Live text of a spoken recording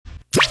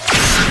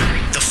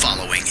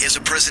following is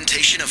a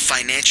presentation of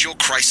Financial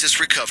Crisis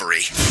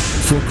Recovery.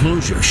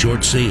 Foreclosure,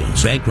 short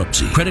sales,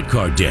 bankruptcy, credit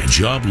card debt,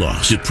 job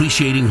loss,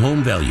 depreciating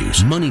home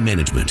values, money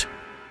management.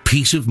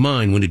 Peace of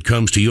mind when it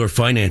comes to your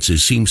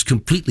finances seems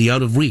completely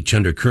out of reach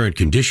under current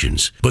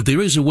conditions, but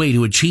there is a way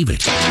to achieve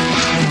it.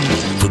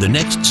 For the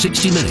next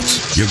 60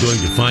 minutes, you're going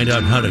to find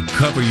out how to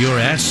cover your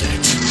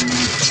assets.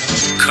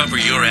 Cover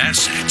your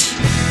assets.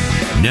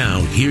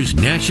 Now, here's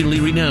nationally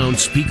renowned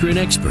speaker and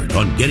expert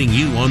on getting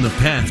you on the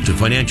path to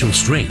financial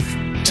strength,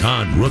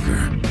 Todd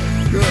Rooker.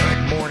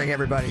 Good morning,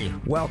 everybody.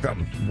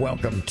 Welcome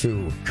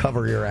to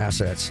Cover Your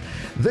Assets.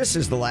 This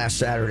is the last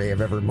Saturday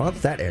of every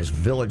month. That is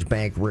Village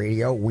Bank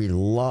Radio. We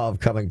love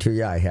coming to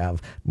you. I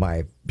have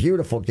my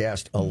beautiful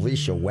guest,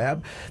 Alicia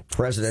Webb,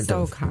 president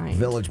of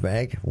Village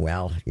Bank.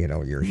 Well,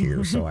 you're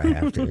here, so I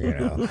have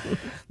to,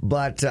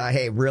 But,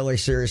 hey, really,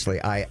 seriously,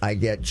 I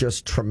get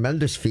just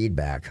tremendous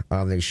feedback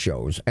on these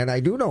shows, and I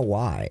do know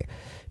why.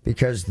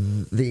 Because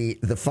the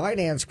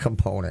finance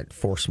component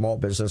for small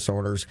business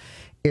owners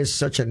is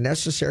such a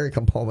necessary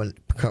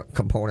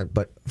component,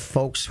 but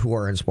folks who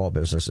are in small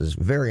businesses,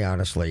 very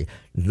honestly,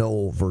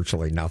 know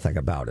virtually nothing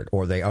about it,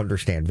 or they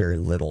understand very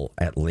little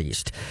at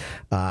least.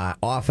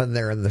 Often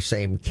they're in the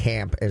same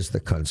camp as the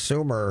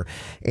consumer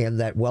in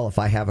that, well, if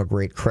I have a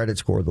great credit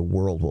score, the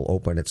world will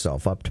open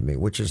itself up to me,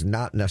 which is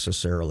not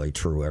necessarily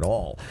true at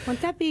all.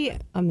 Wouldn't that be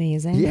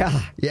amazing? Yeah.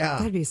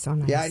 That'd be so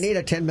nice. Yeah, I need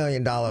a $10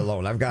 million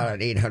loan. I've got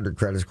an 800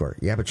 credit score.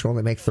 Yeah, but you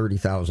only make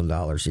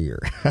 $30,000 a year.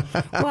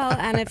 Well,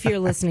 and if you're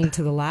listening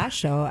to the last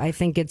show, I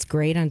think it's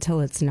great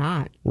until it's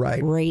not.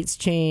 Right. Rates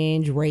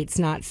change, rates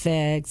not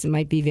fixed, it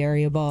might be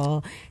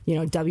variable,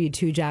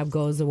 W-2 job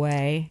goes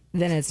away,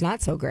 then it's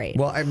not so great.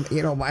 Well,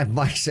 my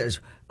Mike says,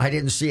 I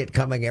didn't see it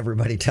coming.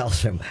 Everybody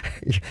tells him.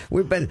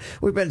 We've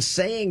been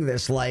saying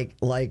this like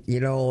the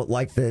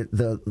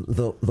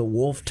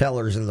wolf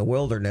tellers in the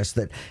wilderness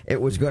that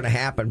it was going to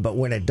happen, but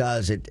when it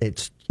does,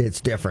 it's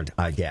different,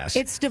 I guess.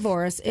 It's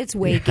divorce. It's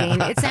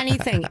waking. It's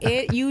anything.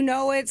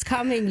 It's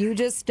coming. You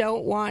just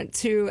don't want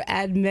to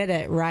admit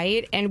it,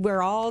 right? And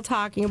we're all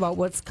talking about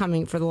what's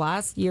coming. For the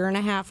last year and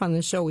a half on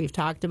the show, we've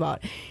talked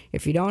about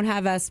if you don't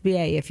have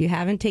SBA, if you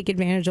haven't taken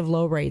advantage of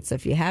low rates,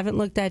 if you haven't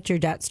looked at your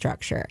debt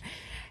structure,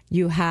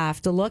 you have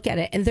to look at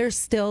it. And there's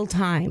still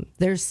time.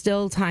 There's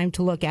still time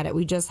to look at it.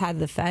 We just had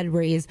the Fed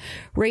raise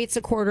rates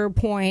a quarter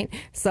point.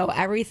 So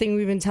everything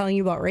we've been telling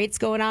you about rates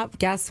going up,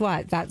 guess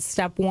what? That's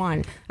step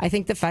one. I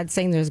think the Fed's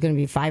saying there's going to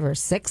be 5 or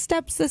 6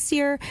 steps this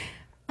year.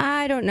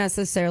 I don't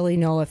necessarily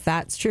know if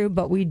that's true,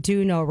 but we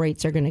do know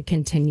rates are going to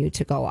continue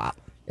to go up.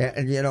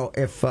 And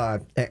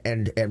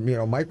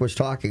Mike was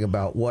talking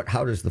about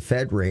how does the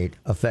Fed rate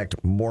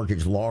affect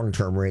mortgage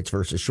long-term rates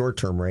versus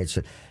short-term rates,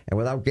 and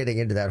without getting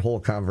into that whole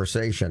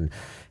conversation,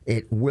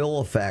 it will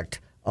affect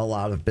a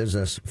lot of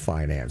business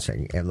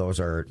financing, and those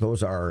are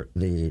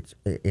the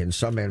in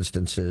some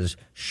instances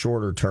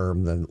shorter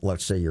term than,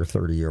 let's say, your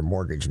 30-year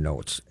mortgage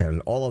notes,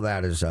 and all of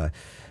that is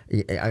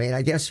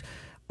I guess.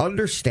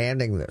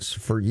 Understanding this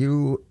for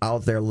you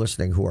out there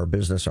listening who are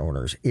business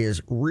owners is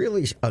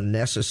really a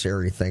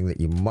necessary thing that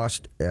you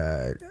must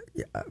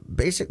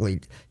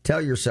basically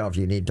tell yourself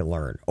you need to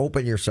learn.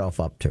 Open yourself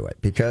up to it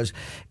because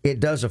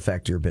it does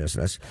affect your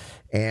business.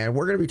 And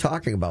we're going to be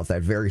talking about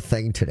that very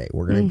thing today.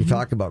 We're going to be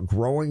talking about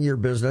growing your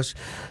business,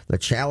 the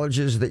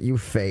challenges that you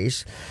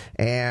face.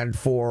 And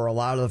for a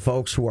lot of the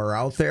folks who are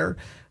out there,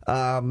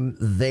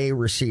 they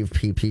received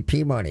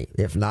PPP money.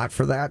 If not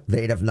for that,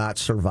 they'd have not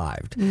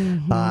survived.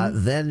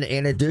 Then,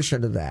 in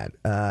addition to that,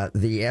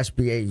 the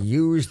SBA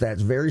used that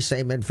very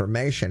same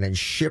information and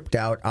shipped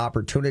out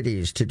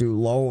opportunities to do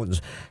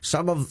loans.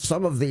 Some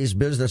of these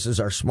businesses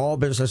are small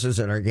businesses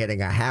and are getting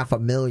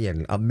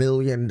 $500,000, $1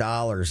 million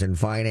in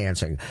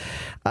financing,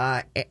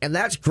 and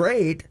that's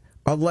great.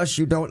 Unless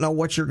you don't know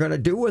what you're going to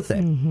do with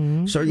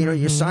it. So,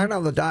 you sign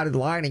on the dotted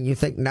line and you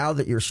think now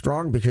that you're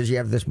strong because you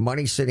have this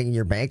money sitting in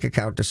your bank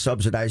account to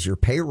subsidize your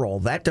payroll.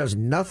 That does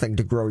nothing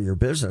to grow your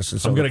business. And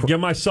so I'm going to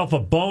give myself a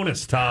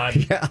bonus, Todd.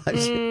 Yeah.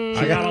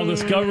 I got all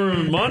this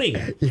government money.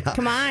 Yeah.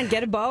 Come on,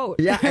 get a boat.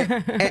 Yeah.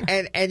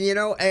 And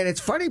it's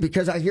funny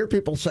because I hear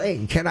people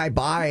saying, can I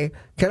buy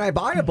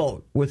a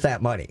boat with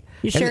that money?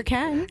 You sure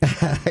can.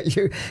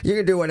 You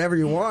can do whatever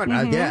you want,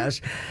 I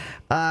guess.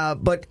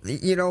 But,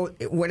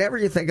 whenever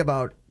you think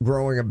about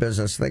growing a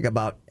business, think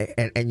about,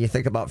 and you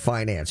think about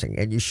financing,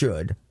 and you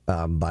should,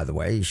 by the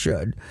way, you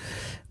should.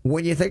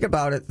 When you think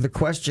about it, the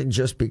question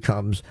just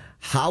becomes,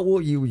 how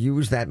will you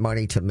use that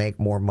money to make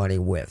more money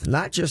with?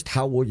 Not just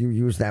how will you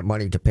use that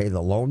money to pay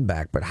the loan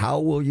back, but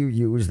how will you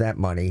use that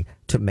money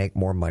to make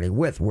more money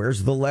with?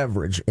 Where's the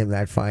leverage in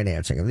that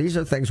financing? And these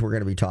are things we're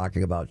going to be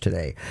talking about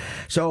today.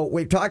 So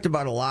we've talked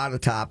about a lot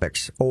of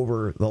topics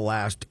over the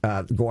last,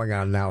 going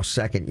on now,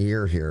 second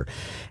year here.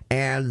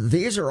 And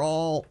these are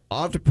all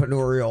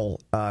entrepreneurial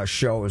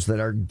shows that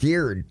are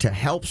geared to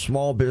help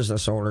small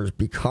business owners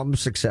become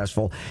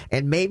successful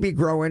and maybe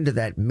grow into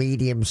that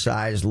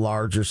medium-sized,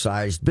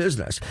 larger-sized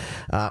business.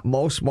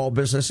 Most small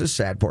businesses,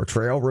 sad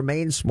portrayal,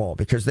 remain small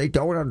because they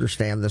don't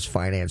understand this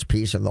finance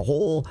piece. And the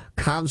whole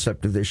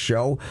concept of this show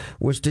show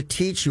was to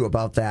teach you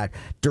about that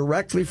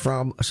directly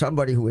from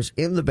somebody who is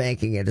in the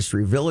banking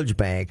industry, Village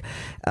Bank,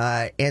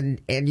 and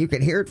you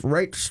can hear it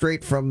right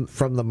straight from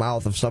the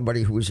mouth of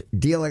somebody who's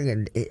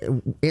dealing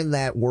in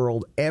that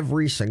world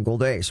every single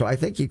day. So I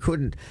think you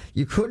couldn't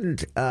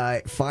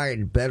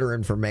find better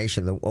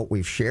information than what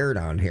we've shared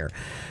on here.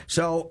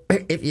 So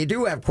if you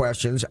do have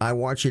questions, I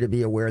want you to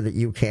be aware that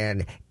you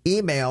can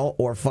email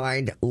or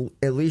find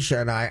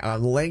Alicia and I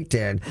on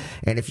LinkedIn.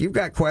 And if you've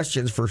got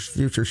questions for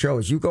future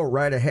shows, you go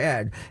right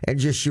ahead and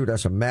just shoot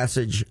us a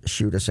message,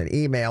 shoot us an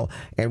email,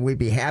 and we'd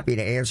be happy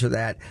to answer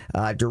that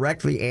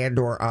directly and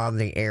or on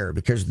the air,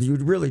 because you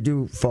really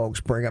do,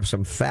 folks, bring up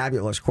some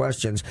fabulous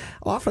questions,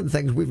 often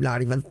things we've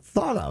not even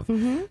thought of.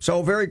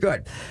 So very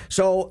good.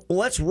 So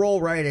let's roll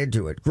right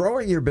into it.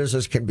 Growing your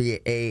business can be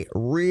a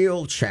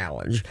real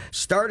challenge.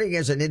 Starting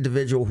as an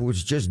individual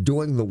who's just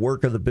doing the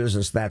work of the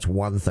business, that's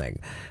one thing.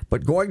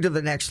 But going to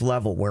the next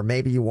level, where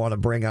maybe you want to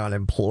bring on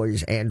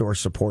employees and or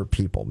support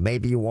people,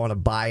 maybe you want to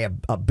buy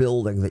a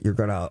building that you're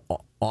going to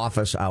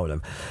office out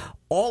of.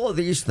 All of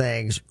these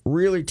things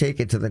really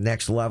take it to the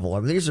next level.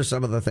 And these are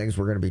some of the things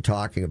we're going to be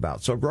talking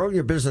about. So growing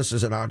your business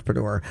as an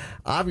entrepreneur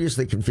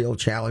obviously can feel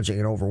challenging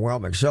and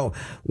overwhelming. So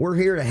we're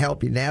here to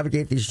help you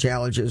navigate these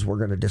challenges. We're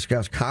going to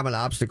discuss common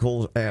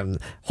obstacles and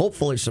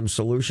hopefully some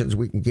solutions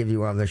we can give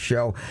you on this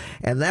show.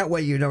 And that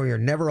way, you know, you're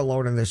never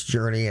alone in this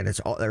journey, and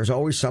there's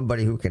always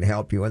somebody who can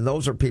help you. And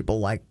those are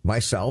people like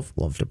myself,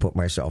 love to put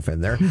myself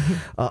in there,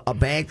 a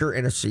banker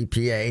and a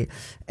CPA,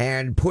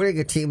 and putting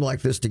a team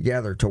like this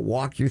together to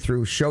walk you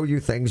through, show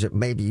you things that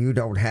maybe you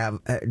don't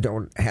have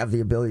the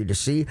ability to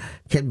see,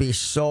 can be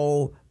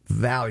so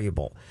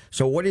valuable.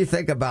 So what do you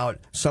think about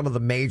some of the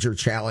major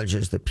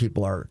challenges that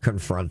people are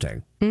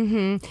confronting?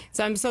 So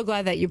I'm so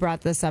glad that you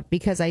brought this up,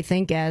 because I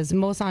think as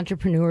most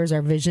entrepreneurs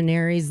are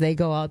visionaries, they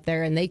go out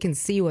there and they can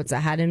see what's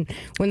ahead. And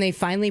when they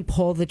finally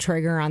pull the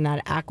trigger on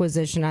that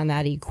acquisition, on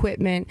that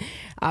equipment,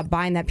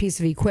 buying that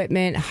piece of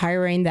equipment,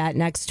 hiring that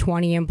next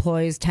 20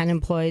 employees, 10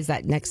 employees,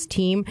 that next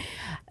team,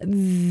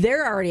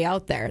 they're already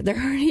out there. They're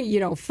already,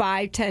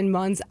 5-10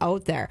 months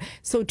out there.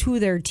 So to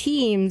their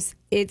teams,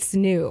 it's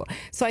new.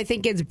 So I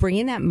think it's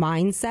bringing that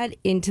mindset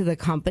into the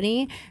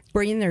company,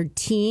 bringing their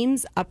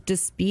teams up to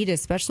speed,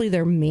 especially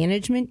their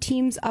management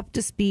teams up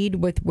to speed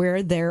with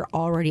where they're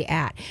already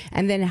at.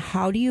 And then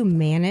how do you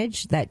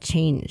manage that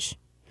change?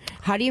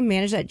 How do you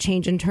manage that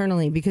change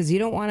internally? Because you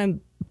don't want to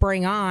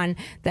bring on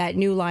that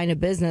new line of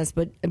business,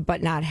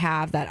 but not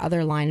have that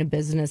other line of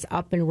business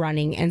up and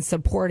running and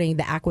supporting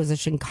the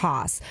acquisition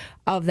costs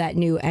of that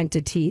new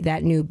entity,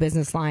 that new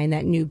business line,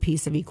 that new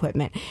piece of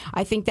equipment.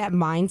 I think that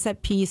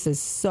mindset piece is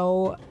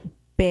so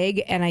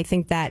big. And I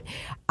think that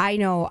I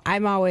know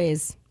I'm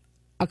always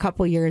a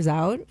couple years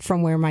out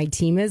from where my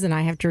team is, and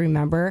I have to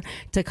remember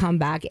to come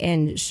back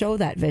and show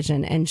that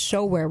vision and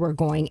show where we're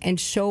going and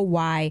show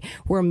why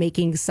we're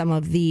making some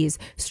of these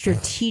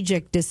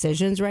strategic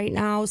decisions right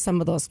now, some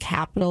of those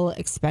capital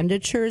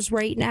expenditures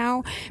right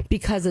now,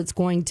 because it's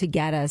going to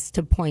get us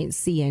to point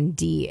C and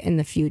D in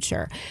the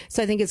future.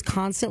 So I think it's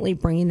constantly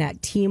bringing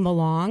that team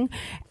along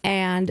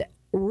and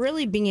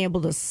really being able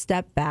to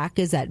step back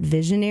as that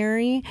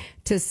visionary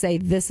to say,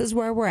 this is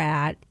where we're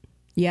at.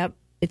 Yep,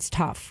 it's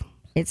tough.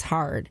 It's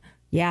hard.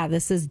 Yeah,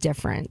 this is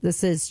different.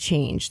 This is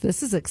change.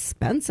 This is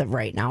expensive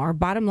right now. Our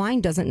bottom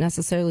line doesn't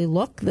necessarily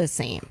look the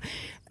same.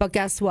 But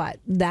guess what?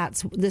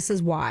 This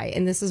is why,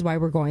 and this is why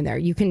we're going there.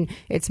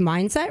 It's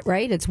mindset,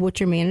 right? It's what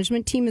your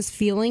management team is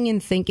feeling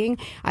and thinking.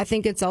 I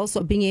think it's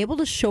also being able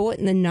to show it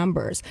in the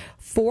numbers,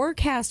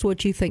 forecast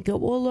what you think it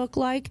will look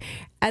like,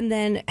 and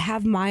then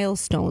have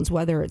milestones,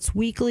 whether it's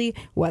weekly,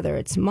 whether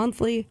it's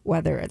monthly,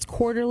 whether it's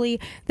quarterly,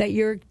 that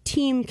your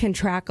team can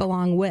track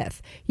along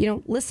with.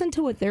 Listen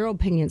to what their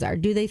opinions are.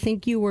 Do they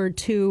think you went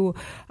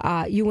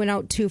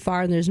out too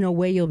far and there's no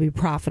way you'll be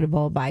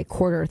profitable by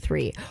quarter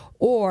 3?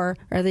 Or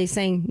are they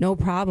saying, no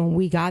problem,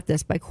 we got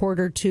this, by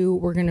quarter 2,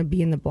 we're going to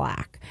be in the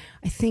black?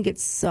 I think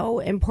it's so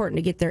important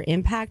to get their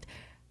impact.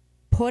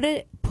 Put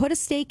a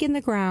stake in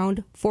the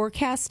ground,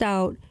 forecast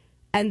out,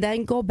 and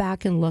then go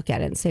back and look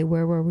at it and say,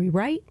 where were we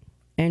right?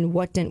 And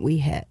what didn't we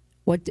hit?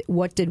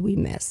 What did we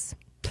miss?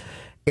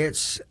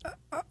 It's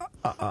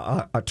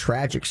a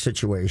tragic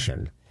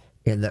situation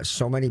in that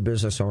so many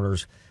business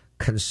owners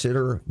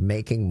consider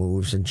making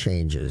moves and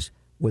changes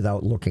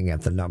without looking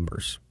at the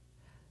numbers.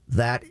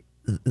 That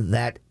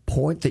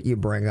point that you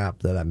bring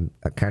up, that I'm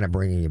kind of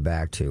bringing you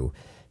back to,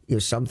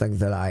 is something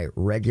that I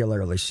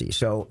regularly see.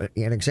 So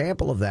an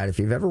example of that, if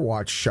you've ever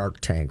watched Shark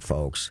Tank,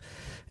 folks,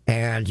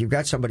 and you've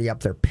got somebody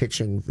up there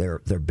pitching their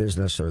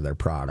business or their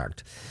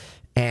product,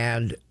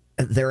 and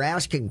they're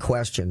asking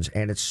questions,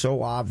 and it's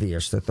so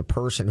obvious that the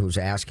person who's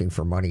asking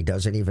for money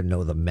doesn't even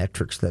know the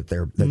metrics that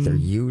they're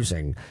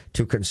using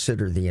to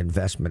consider the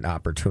investment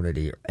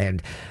opportunity.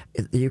 And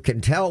you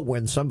can tell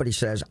when somebody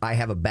says, "I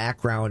have a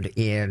background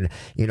in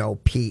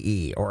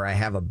PE," or "I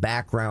have a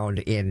background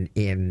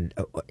in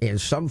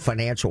some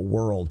financial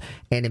world,"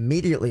 and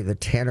immediately the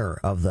tenor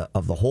of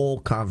the whole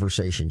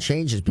conversation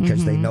changes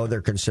because they know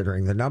they're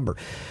considering the number.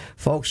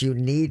 Folks, you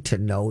need to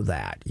know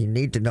that. You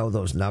need to know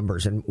those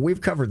numbers, and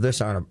we've covered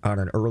this on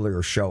an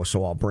earlier show,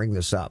 so I'll bring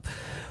this up.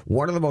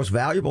 One of the most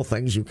valuable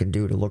things you can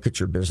do to look at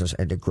your business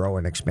and to grow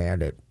and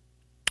expand it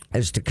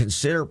is to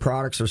consider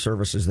products or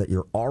services that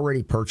you're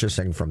already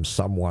purchasing from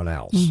someone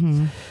else.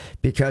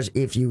 Because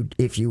if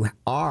you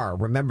are,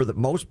 remember that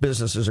most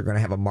businesses are going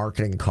to have a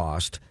marketing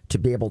cost to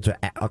be able to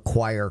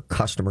acquire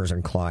customers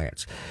and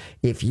clients.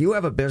 If you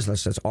have a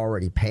business that's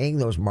already paying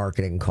those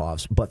marketing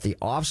costs, but the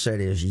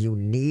offset is you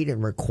need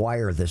and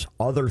require this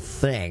other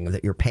thing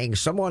that you're paying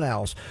someone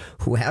else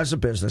who has a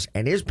business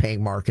and is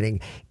paying marketing,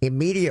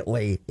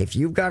 immediately, if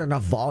you've got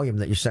enough volume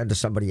that you send to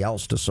somebody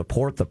else to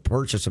support the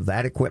purchase of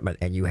that equipment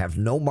and you have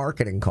no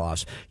marketing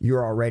costs,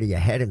 you're already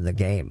ahead in the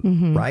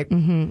game, right?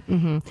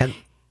 And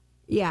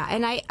yeah,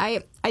 and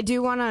I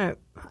do want to,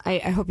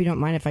 I hope you don't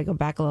mind if I go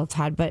back a little,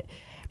 Todd, but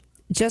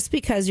just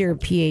because you're a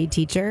PE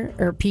teacher,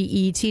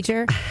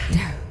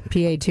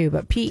 PA too,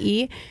 but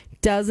PE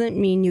doesn't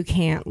mean you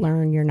can't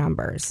learn your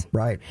numbers.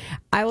 Right.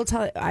 I will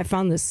tell you, I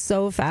found this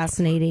so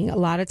fascinating. A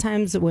lot of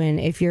times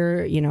if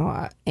you're,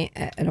 I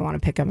don't want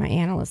to pick on my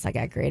analysts. I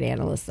got great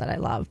analysts that I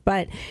love.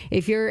 But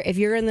if you're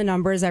in the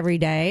numbers every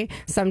day,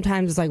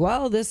 sometimes it's like,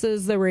 well, this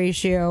is the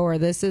ratio or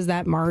this is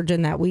that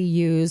margin that we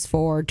use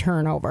for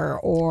turnover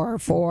or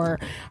for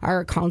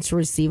our accounts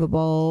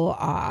receivable,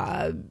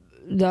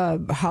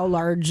 how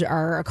large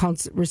our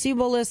accounts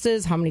receivable list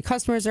is, how many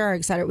customers there are,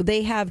 et cetera.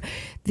 They have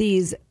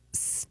these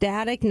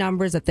static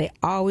numbers that they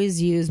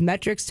always use,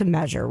 metrics to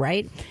measure,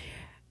 right?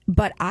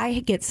 But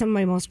I get some of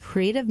my most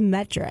creative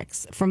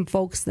metrics from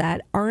folks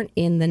that aren't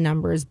in the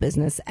numbers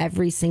business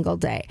every single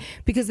day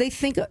because they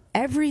think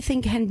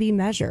everything can be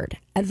measured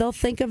and they'll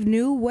think of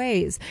new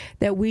ways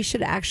that we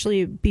should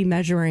actually be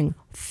measuring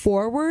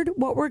forward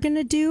what we're going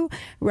to do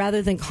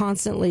rather than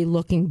constantly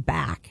looking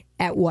back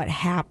at what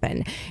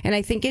happened. And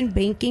I think in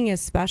banking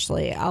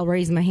especially, I'll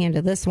raise my hand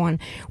to this one,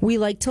 we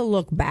like to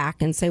look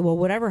back and say, well,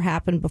 whatever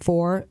happened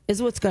before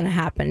is what's going to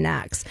happen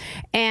next.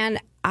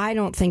 And I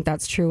don't think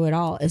that's true at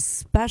all,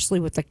 especially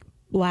with the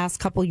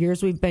last couple of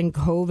years we've been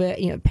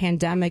COVID,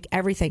 pandemic,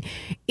 everything.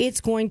 It's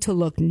going to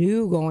look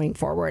new going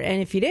forward.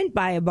 And if you didn't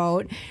buy a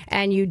boat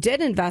and you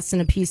did invest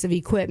in a piece of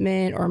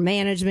equipment or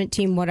management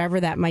team, whatever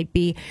that might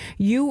be,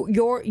 you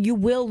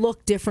will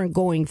look different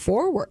going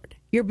forward.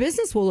 Your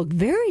business will look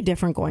very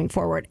different going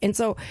forward. And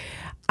so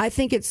I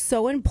think it's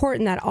so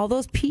important that all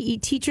those PE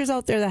teachers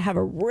out there that have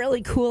a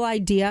really cool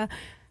idea,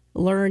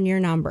 learn your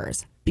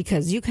numbers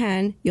because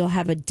you'll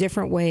have a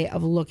different way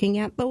of looking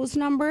at those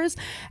numbers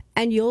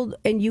and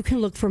you can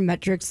look for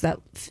metrics that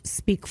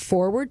speak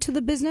forward to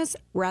the business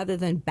rather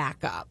than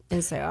back up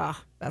and say, oh,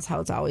 that's how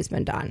it's always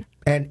been done.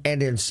 And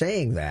in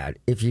saying that,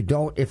 if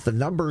the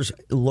numbers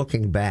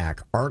looking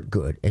back aren't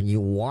good, and you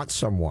want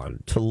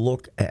someone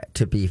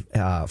to be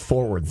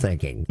forward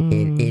thinking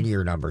in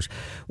your numbers,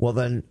 well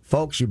then,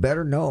 folks, you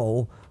better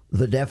know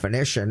the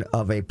definition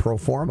of a pro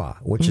forma,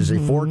 which is a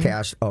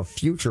forecast of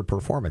future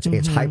performance.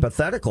 It's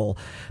hypothetical,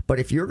 but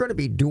if you're going to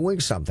be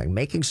doing something,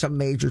 making some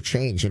major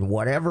change in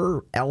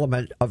whatever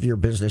element of your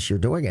business you're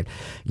doing it,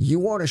 you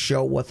want to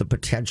show what the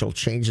potential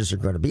changes are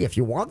going to be. If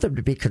you want them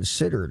to be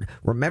considered,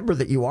 remember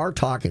that you are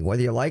talking,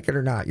 whether you like it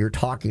or not, you're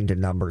talking to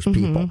numbers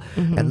people.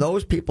 And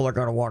those people are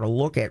going to want to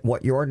look at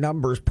what your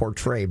numbers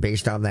portray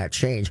based on that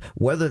change,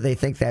 whether they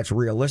think that's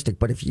realistic.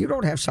 But if you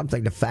don't have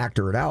something to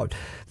factor it out,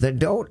 then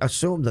don't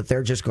assume that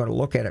they're just going to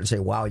look at it and say,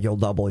 wow, you'll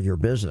double your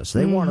business.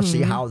 They want to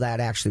see how that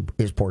actually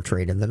is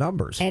portrayed in the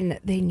numbers. And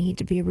they need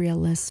to be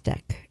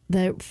realistic.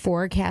 The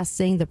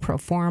forecasting, the pro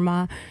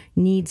forma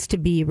needs to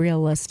be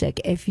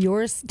realistic. If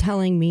you're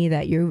telling me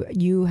that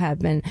you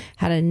have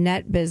had a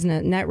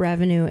net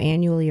revenue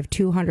annually of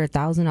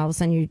 200,000, all of a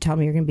sudden you tell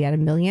me you're going to be at $1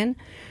 million,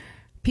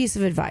 piece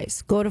of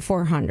advice, go to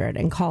 400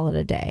 and call it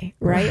a day,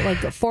 right? Like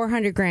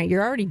 400 grand,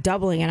 you're already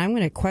doubling, and I'm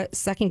going to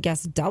second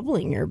guess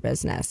doubling your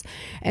business.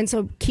 And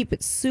so keep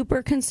it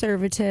super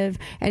conservative.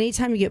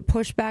 Anytime you get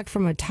pushback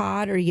from a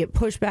Todd or you get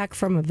pushback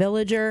from a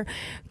villager,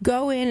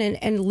 go in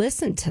and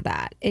listen to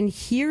that and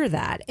hear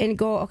that and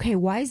go, okay,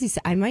 why is he,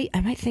 I might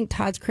think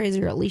Todd's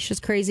crazy or Alicia's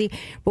crazy,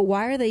 but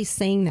why are they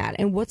saying that?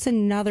 And what's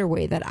another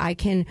way that I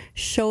can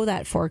show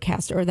that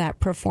forecast or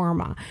that pro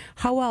forma?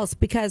 How else?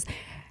 Because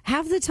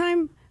half the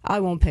time, I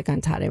won't pick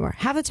on Todd anymore.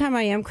 Half the time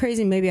I am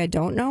crazy, maybe I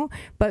don't know,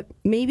 but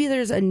maybe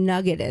there's a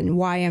nugget in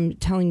why I'm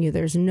telling you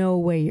there's no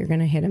way you're going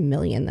to hit $1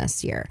 million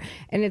this year.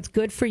 And it's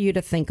good for you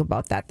to think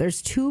about that.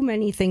 There's too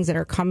many things that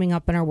are coming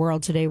up in our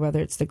world today, whether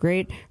it's the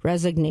Great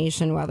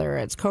Resignation, whether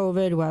it's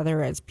COVID,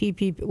 whether it's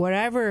PPP,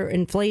 whatever,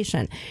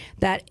 inflation,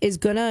 that is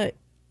going to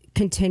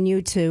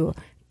continue to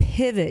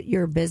pivot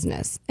your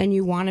business. And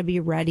you want to be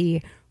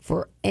ready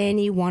for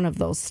any one of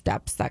those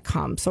steps that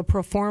come. So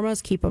pro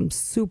formas, keep them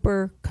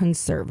super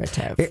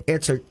conservative.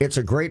 It's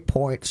a great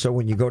point. So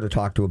when you go to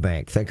talk to a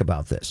bank, think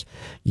about this.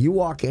 You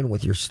walk in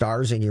with your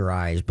stars in your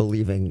eyes,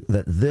 believing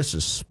that this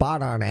is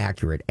spot on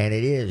accurate, and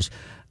it is.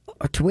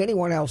 To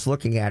anyone else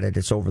looking at it,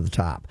 it's over the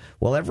top.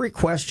 Well, every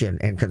question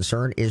and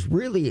concern is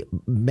really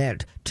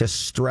meant to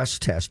stress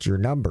test your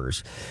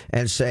numbers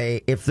and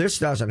say, if this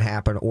doesn't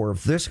happen or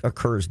if this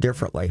occurs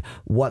differently,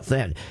 what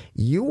then?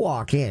 You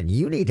walk in,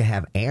 you need to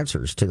have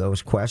answers to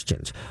those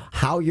questions.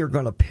 How you're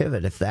going to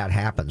pivot if that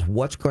happens,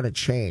 what's going to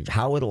change,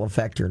 how it'll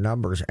affect your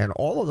numbers, and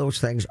all of those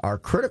things are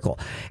critical.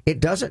 It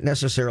doesn't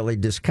necessarily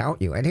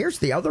discount you. And here's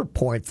the other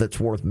point that's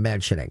worth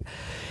mentioning.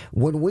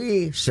 When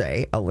we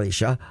say,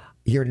 Alicia,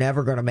 you're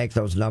never going to make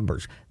those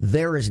numbers,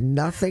 there is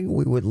nothing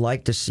we would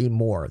like to see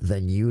more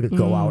than you to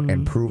go out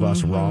and prove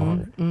us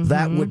wrong.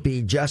 That would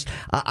be just,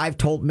 I've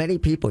told many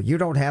people, you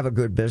don't have a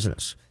good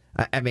business.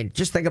 I mean,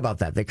 just think about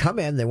that. They come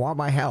in, they want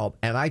my help,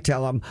 and I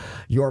tell them,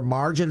 your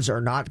margins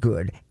are not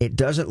good. It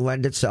doesn't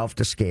lend itself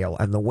to scale,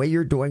 and the way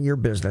you're doing your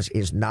business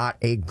is not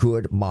a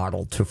good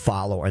model to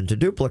follow and to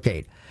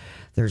duplicate.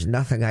 There's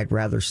nothing I'd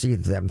rather see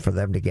for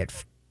them to get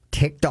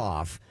ticked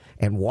off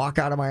and walk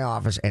out of my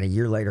office and a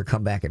year later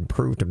come back and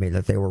prove to me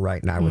that they were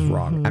right and I was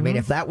wrong. I mean,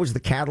 if that was the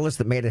catalyst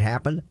that made it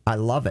happen, I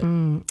love it.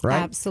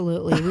 Right?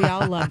 Absolutely. We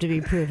all love to be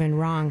proven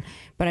wrong.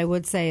 But I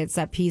would say it's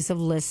that piece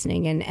of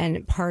listening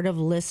and part of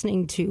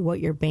listening to what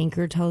your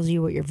banker tells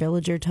you, what your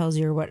villager tells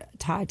you, or what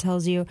Todd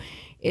tells you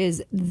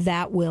is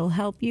that will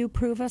help you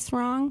prove us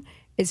wrong.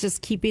 It's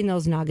just keeping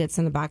those nuggets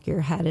in the back of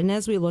your head. And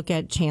as we look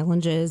at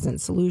challenges and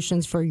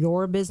solutions for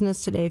your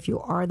business today, if you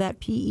are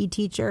that PE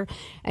teacher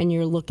and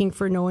you're looking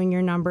for knowing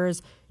your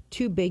numbers,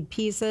 two big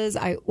pieces.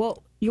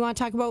 You want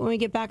to talk about when we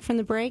get back from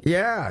the break?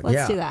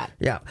 Let's do that.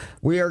 Yeah.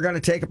 We are going to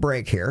take a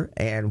break here,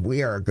 and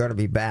we are going to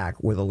be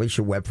back with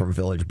Alicia Webb from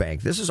Village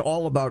Bank. This is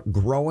all about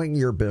growing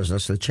your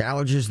business, the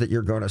challenges that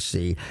you're going to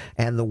see,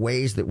 and the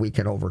ways that we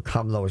can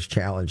overcome those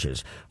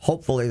challenges.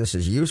 Hopefully this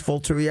is useful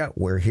to you.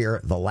 We're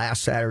here the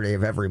last Saturday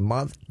of every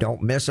month.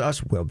 Don't miss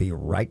us. We'll be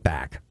right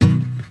back.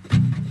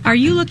 Are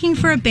you looking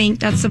for a bank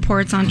that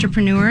supports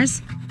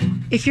entrepreneurs?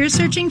 If you're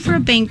searching for a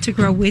bank to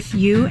grow with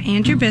you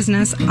and your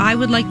business, I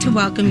would like to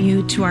welcome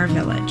you to our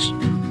village.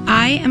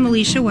 I am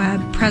Alicia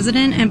Webb,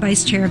 President and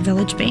Vice Chair of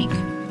Village Bank.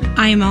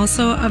 I am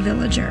also a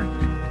villager.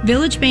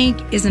 Village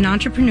Bank is an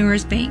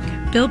entrepreneur's bank,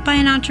 built by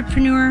an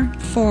entrepreneur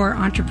for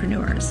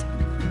entrepreneurs.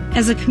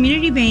 As a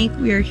community bank,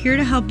 we are here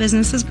to help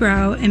businesses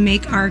grow and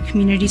make our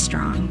community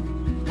strong.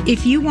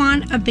 If you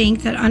want a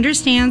bank that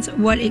understands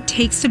what it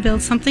takes to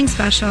build something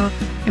special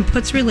and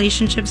puts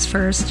relationships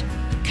first,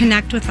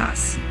 connect with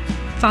us.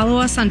 Follow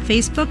us on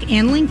Facebook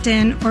and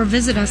LinkedIn or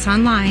visit us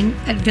online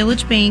at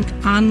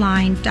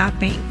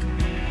villagebankonline.bank.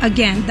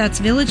 Again, that's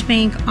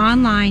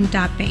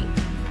villagebankonline.bank.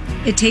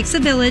 It takes a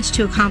village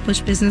to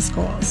accomplish business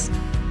goals.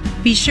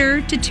 Be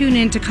sure to tune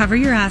in to Cover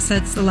Your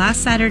Assets the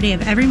last Saturday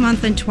of every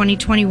month in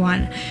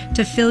 2021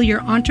 to fill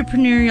your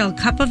entrepreneurial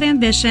cup of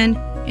ambition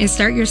and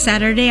start your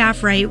Saturday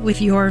off right with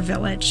your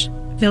village.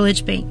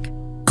 Village Bank.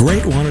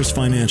 Great Waters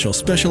Financial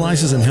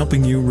specializes in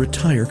helping you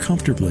retire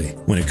comfortably.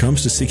 When it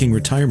comes to seeking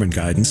retirement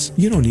guidance,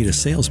 you don't need a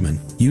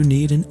salesman. You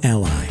need an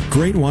ally.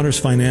 Great Waters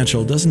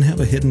Financial doesn't have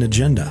a hidden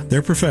agenda.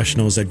 Their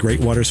professionals at Great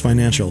Waters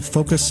Financial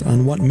focus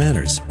on what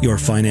matters, your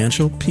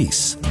financial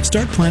peace.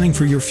 Start planning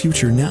for your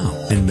future now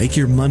and make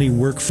your money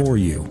work for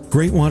you.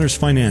 Great Waters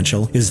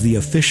Financial is the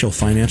official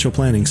financial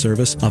planning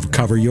service of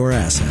Cover Your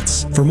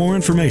Assets. For more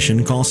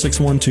information, call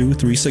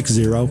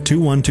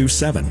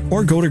 612-360-2127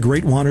 or go to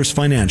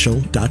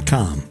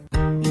greatwatersfinancial.com.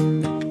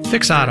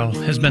 Fix Auto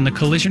has been the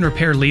collision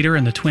repair leader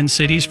in the Twin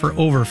Cities for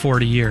over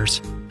 40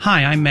 years.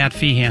 Hi, I'm Matt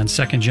Feehan,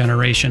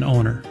 second-generation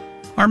owner.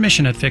 Our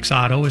mission at Fix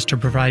Auto is to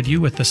provide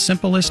you with the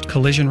simplest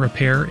collision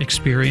repair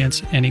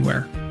experience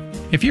anywhere.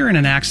 If you're in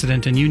an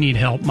accident and you need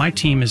help, my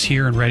team is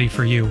here and ready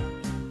for you.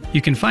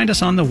 You can find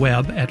us on the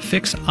web at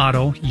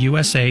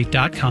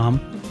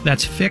fixautousa.com.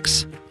 That's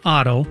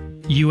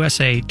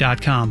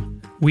fixautousa.com.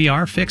 We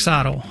are Fix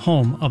Auto,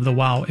 home of the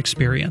WOW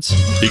experience.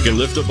 He can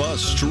lift a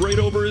bus straight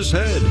over his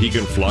head. He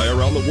can fly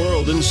around the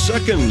world in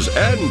seconds.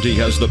 And he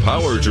has the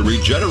power to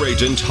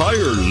regenerate entire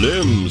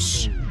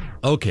limbs.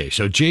 Okay,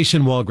 so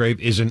Jason Walgrave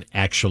isn't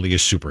actually a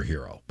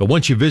superhero. But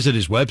once you visit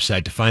his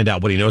website to find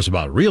out what he knows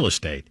about real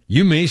estate,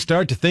 you may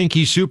start to think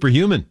he's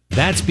superhuman.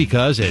 That's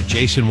because at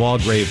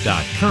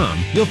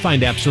jasonwalgrave.com, you'll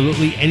find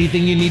absolutely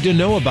anything you need to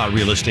know about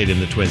real estate in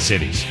the Twin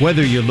Cities.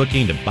 Whether you're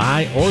looking to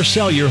buy or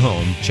sell your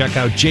home, check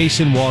out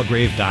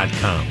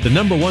jasonwalgrave.com, the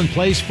 #1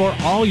 place for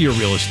all your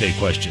real estate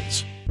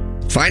questions.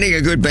 Finding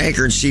a good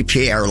banker and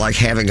CPA are like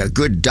having a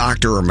good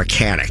doctor or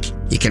mechanic.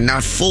 You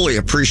cannot fully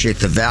appreciate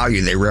the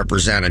value they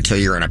represent until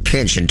you're in a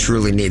pinch and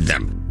truly need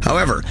them.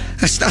 However,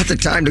 that's not the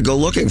time to go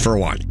looking for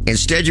one.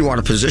 Instead, you want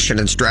to position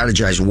and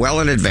strategize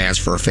well in advance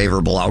for a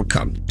favorable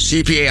outcome.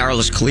 CPA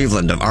Arliss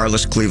Cleveland of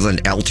Arliss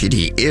Cleveland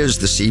LTD is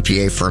the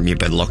CPA firm you've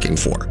been looking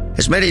for.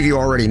 As many of you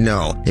already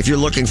know, if you're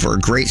looking for a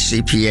great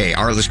CPA,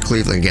 Arliss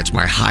Cleveland gets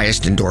my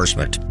highest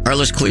endorsement.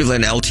 Arliss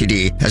Cleveland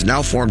LTD has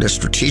now formed a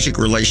strategic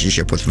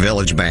relationship with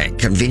Village Bank,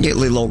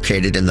 conveniently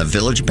located in the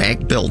Village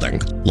Bank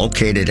building,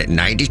 located at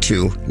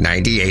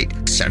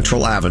 9298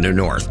 Central Avenue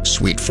North,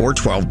 Suite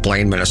 412,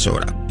 Blaine,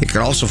 Minnesota. You can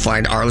also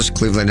find Arliss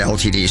Cleveland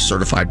LTD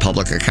certified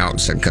public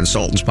accountants and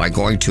consultants by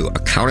going to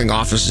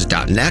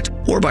accountingoffices.net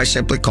or by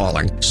simply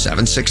calling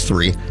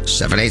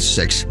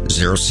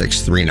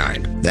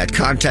 763-786-0639. That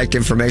contact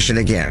information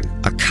again,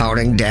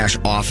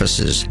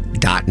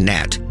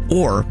 accounting-offices.net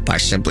or by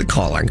simply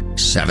calling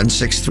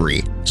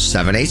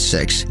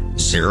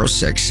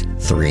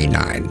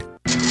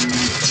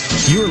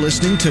 763-786-0639. You're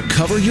listening to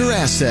Cover Your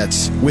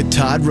Assets with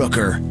Todd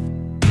Rooker.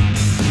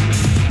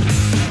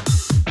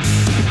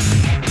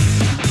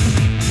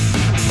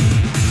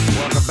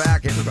 Welcome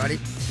back, everybody.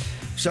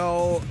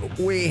 So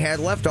we had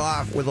left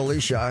off with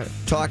Alicia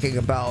talking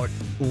about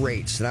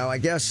rates. Now, I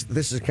guess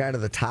this is kind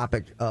of the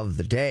topic of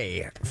the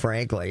day,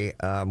 frankly.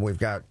 We've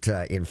got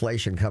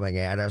inflation coming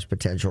at us,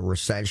 potential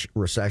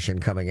recession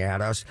coming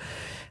at us.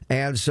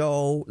 And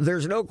so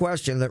there's no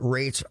question that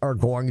rates are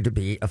going to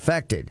be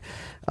affected.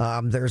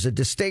 There's a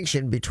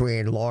distinction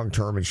between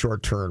long-term and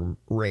short-term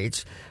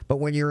rates.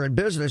 But when you're in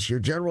business, you're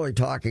generally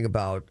talking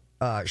about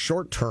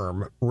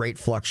short-term rate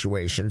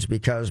fluctuations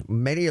because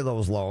many of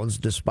those loans,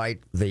 despite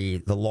the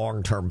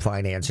long-term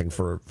financing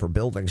for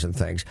buildings and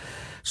things,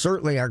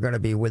 certainly are going to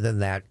be within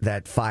that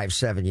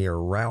 5-7 year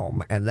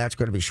realm, and that's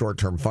going to be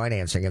short-term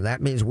financing, and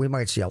that means we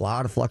might see a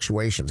lot of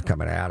fluctuations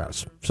coming at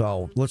us.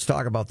 So let's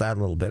talk about that a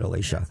little bit,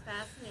 Alicia.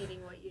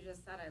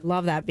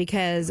 Love that,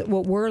 because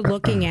what we're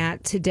looking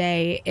at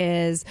today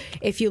is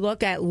if you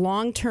look at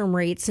long-term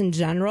rates in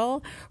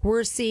general,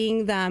 we're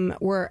seeing them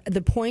where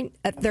the point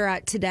they're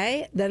at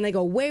today, then they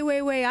go way,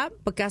 way, way up.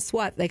 But guess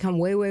what? They come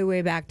way, way,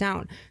 way back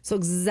down. So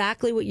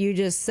exactly what you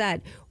just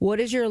said. What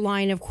is your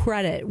line of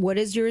credit? What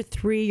is your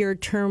 3-year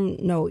term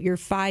note, your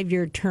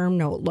 5-year term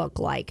note look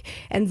like?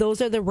 And those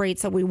are the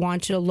rates that we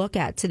want you to look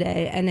at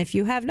today. And if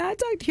you have not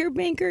talked to your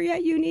banker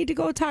yet, you need to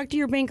go talk to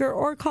your banker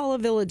or call a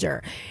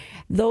Villager.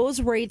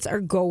 Those rates are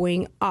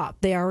going up.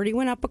 They already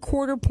went up a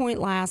 1/4 point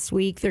last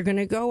week. They're going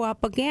to go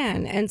up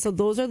again. And so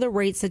those are the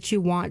rates that you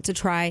want to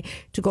try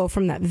to go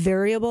from that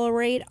variable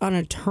rate on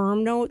a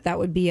term note. That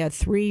would be a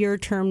 3-year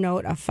term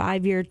note, a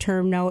 5-year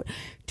term note,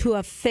 to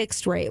a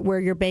fixed rate where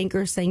your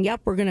banker is saying,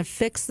 yep, we're going to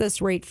fix this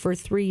rate for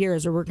 3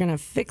 years, or we're going to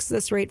fix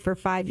this rate for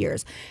 5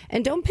 years.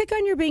 And don't pick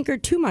on your banker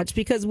too much,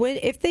 because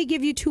if they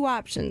give you 2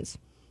 options,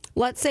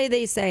 let's say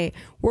they say,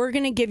 we're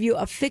going to give you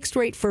a fixed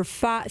rate for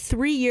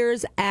 3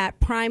 years at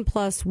prime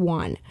plus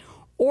 1,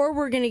 or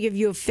we're going to give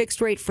you a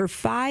fixed rate for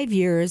 5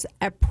 years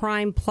at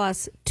prime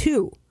plus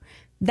 2.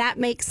 That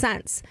makes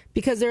sense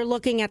because they're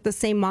looking at the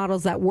same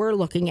models that we're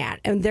looking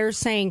at. And they're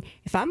saying,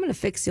 if I'm going to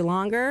fix you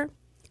longer,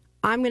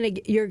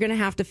 you're going to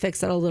have to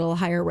fix at a little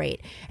higher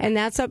rate. And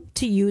that's up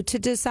to you to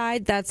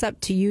decide. That's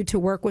up to you to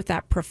work with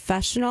that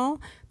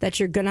professional that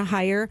you're going to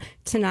hire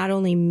to not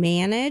only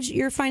manage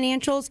your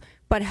financials,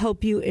 but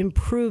help you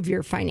improve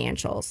your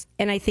financials.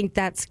 And I think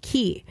that's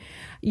key.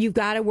 You've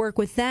got to work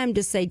with them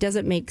to say, does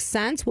it make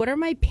sense? What are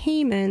my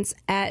payments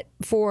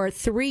for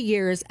 3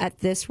 years at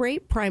this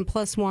rate, prime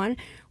plus 1?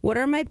 What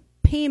are my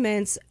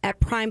payments at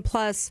prime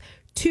plus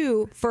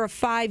 2 for a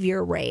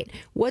 5-year rate?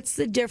 What's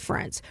the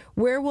difference?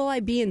 Where will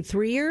I be in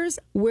 3 years?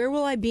 Where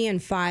will I be in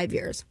 5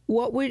 years?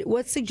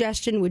 What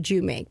suggestion would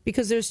you make?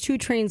 Because there's 2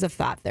 trains of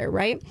thought there,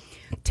 right?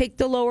 Take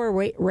the lower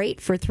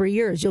rate for 3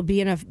 years. You'll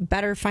be in a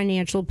better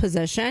financial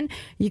position.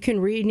 You can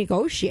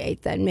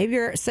renegotiate then. Maybe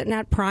you're sitting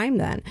at prime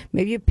then.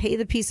 Maybe you pay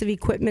the piece of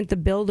equipment, the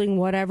building,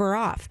 whatever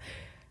off.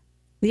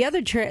 The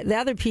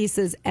other piece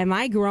is, am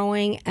I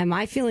growing? Am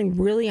I feeling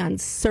really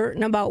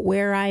uncertain about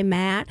where I'm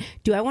at?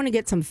 Do I want to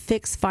get some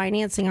fixed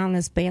financing on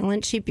this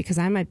balance sheet because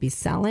I might be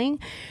selling?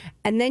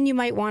 And then you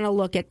might want to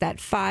look at that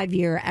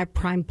 5-year at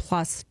prime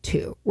plus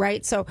 2,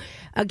 right? So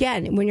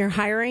again, when you're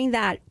hiring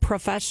that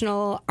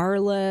professional,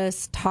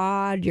 Arliss,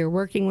 Todd, you're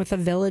working with a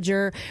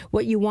Villager,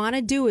 what you want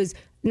to do is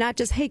not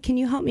just, hey, can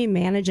you help me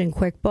manage in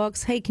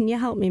QuickBooks? Hey, can you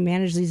help me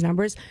manage these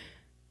numbers?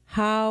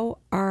 How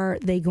are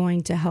they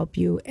going to help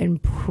you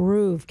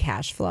improve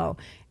cash flow,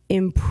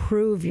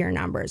 improve your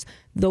numbers?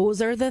 Those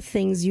are the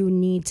things you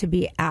need to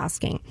be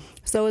asking.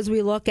 So as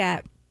we look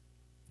at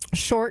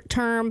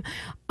short-term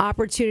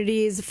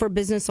opportunities for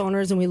business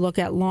owners and we look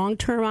at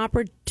long-term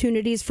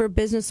opportunities for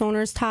business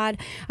owners, Todd,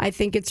 I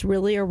think it's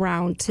really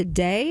around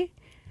today,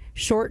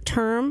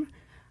 short-term.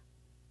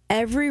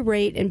 Every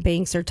rate in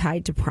banks are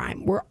tied to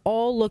prime. We're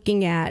all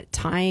looking at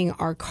tying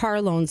our car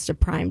loans to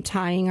prime,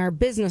 tying our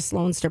business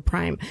loans to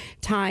prime,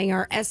 tying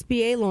our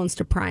SBA loans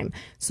to prime.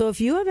 So if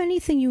you have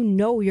anything you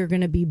know you're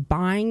going to be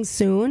buying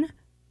soon,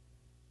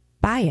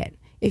 buy it.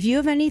 If you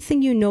have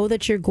anything you know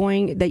that you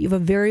have a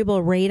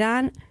variable rate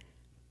on,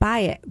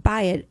 buy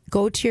it.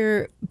 Go to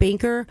your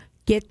banker,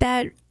 get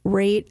that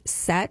rate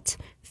set,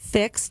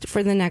 fixed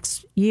for the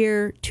next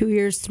year, 2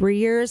 years, 3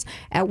 years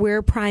at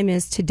where prime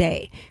is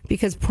today,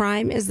 because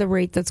prime is the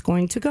rate that's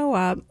going to go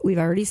up. We've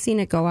already seen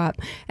it go up,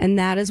 and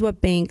that is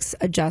what banks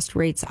adjust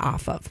rates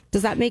off of.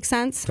 Does that make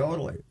sense?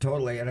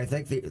 Totally. And I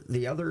think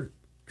the other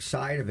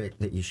side of it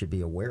that you should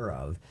be aware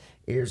of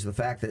is the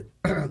fact that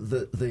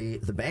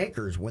the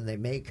bankers, when they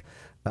make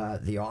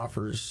the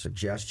offers,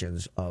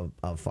 suggestions of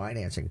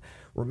financing,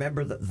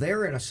 remember that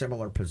they're in a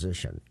similar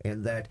position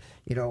in that,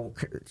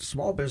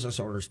 small business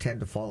owners tend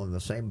to fall in the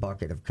same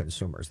bucket of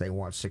consumers. They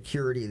want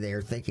security.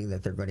 They're thinking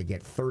that they're going to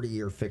get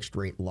 30-year fixed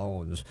rate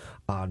loans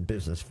on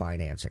business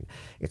financing.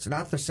 It's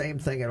not the same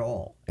thing at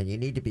all, and you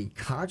need to be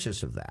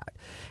conscious of that.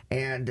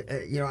 And,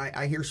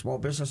 I hear small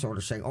business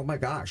owners saying, oh my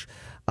gosh,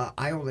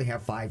 I only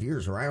have 5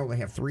 years, or I only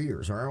have 3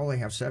 years, or I only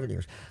have 7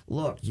 years.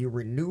 Look, you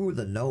renew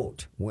the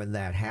note when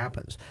that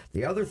happens.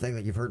 The other thing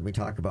that you've heard me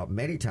talk about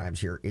many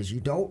times here is you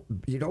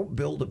don't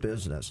build a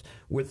business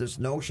with this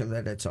notion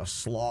that it's a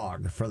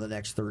slog for the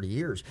next 30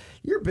 years.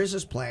 Your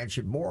business plan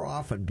should more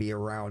often be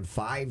around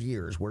 5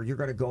 years, where you're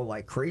going to go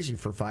like crazy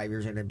for 5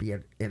 years and then be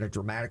in a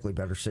dramatically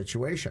better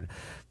situation.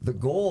 The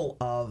goal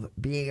of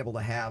being able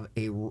to have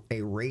a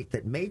rate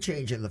that may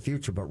change in the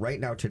future, but right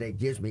now today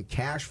gives me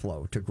cash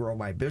flow to grow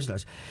my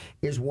business,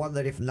 is one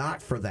that if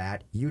not for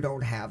that, you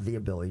don't have the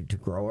ability to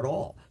grow at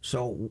all.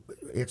 So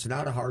it's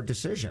not a hard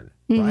decision.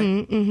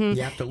 Right? Mm-hmm.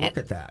 You have to look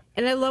at that.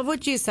 And I love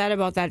what you said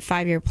about that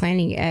 5-year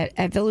planning.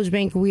 At Village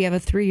Bank, we have a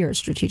 3-year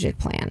strategic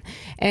plan,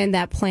 and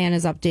that plan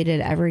is updated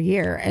every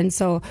year. And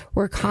so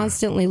we're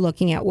constantly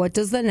looking at what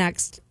does the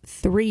next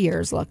 3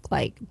 years look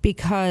like,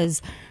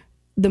 because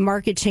the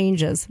market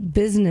changes,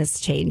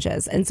 business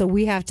changes. And so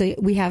we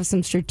have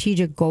some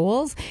strategic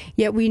goals,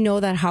 yet we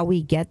know that how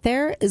we get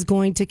there is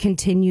going to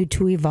continue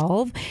to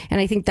evolve. And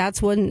I think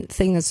that's one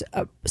thing that's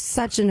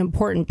such an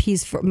important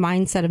piece for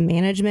mindset of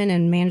management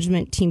and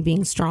management team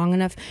being strong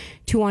enough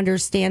to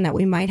understand that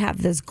we might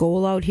have this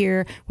goal out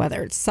here,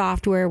 whether it's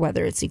software,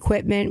 whether it's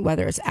equipment,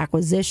 whether it's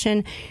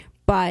acquisition,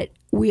 but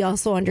we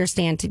also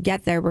understand to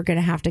get there, we're going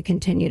to have to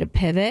continue to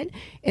pivot,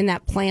 and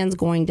that plan's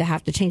going to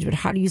have to change. But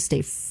how do you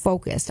stay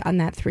focused on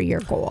that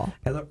 3-year goal?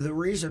 And the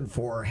reason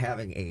for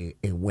having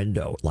a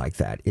window like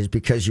that is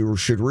because you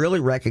should really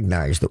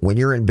recognize that when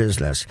you're in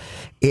business,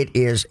 it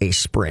is a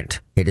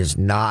sprint. It is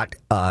not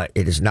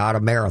a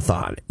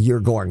marathon. You're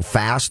going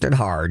fast and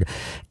hard.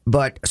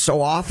 But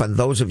so often,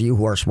 those of you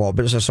who are small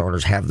business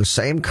owners have the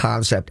same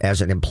concept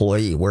as an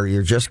employee, where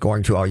you're just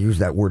going to, I'll use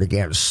that word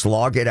again,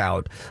 slog it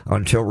out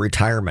until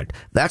retirement.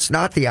 That's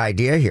not the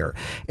idea here.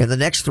 In the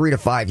next 3 to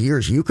 5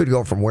 years, you could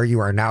go from where you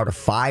are now to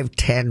 $5,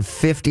 $10,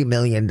 $50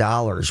 million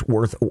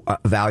worth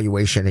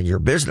valuation in your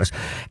business.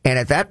 And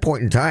at that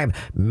point in time,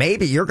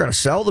 maybe you're going to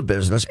sell the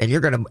business and you're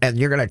going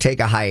to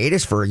take a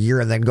hiatus for a year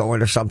and then go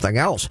into something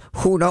else.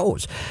 Who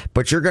knows?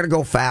 But you're going to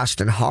go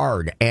fast and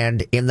hard.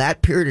 And in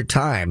that period of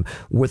time,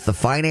 with the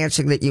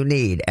financing that you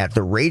need at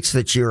the rates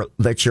that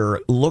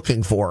you're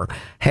looking for,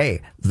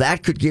 hey,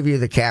 that could give you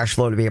the cash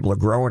flow to be able to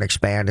grow and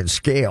expand and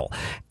scale.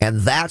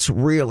 And that's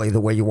really the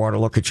way you want to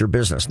look at your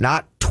business,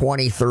 not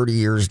 20, 30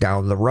 years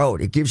down the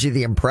road. It gives you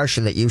the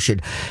impression that you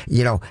should,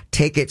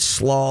 take it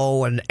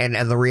slow. And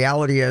the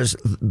reality is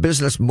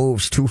business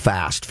moves too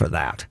fast for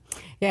that.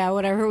 Yeah,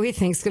 whatever we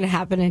think is going to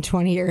happen in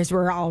 20 years,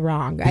 we're all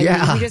wrong. I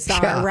mean, we just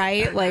are,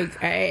 right? Like,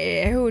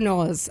 who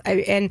knows?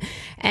 And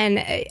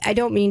I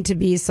don't mean to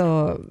be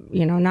so,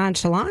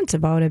 nonchalant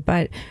about it,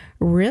 but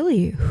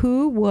really,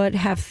 who would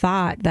have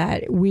thought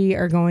that we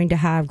are going to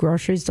have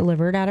groceries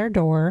delivered at our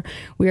door?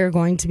 We are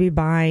going to be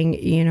buying,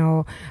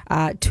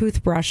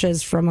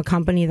 toothbrushes from a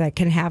company that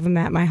can have them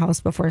at my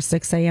house before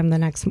 6 a.m. the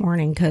next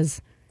morning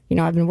because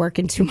I've been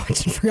working too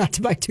much and forgot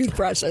to buy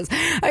toothbrushes.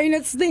 I mean,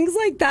 it's things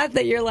like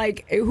that you're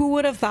like, who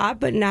would have thought?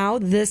 But now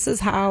this is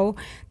how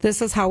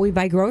we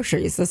buy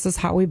groceries. This is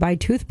how we buy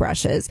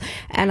toothbrushes.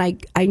 And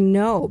I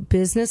know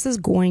business is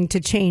going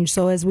to change.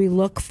 So as we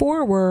look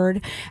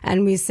forward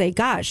and we say,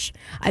 gosh,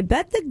 I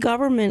bet the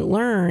government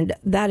learned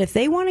that if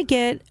they want to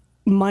get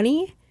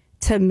money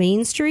to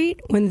Main Street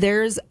when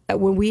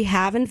we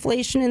have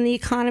inflation and the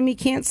economy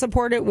can't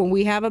support it, when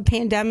we have a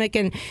pandemic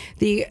and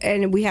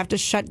we have to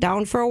shut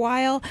down for a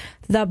while,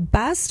 the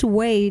best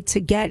way to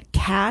get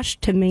cash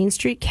to Main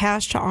Street,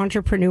 cash to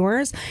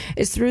entrepreneurs,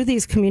 is through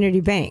these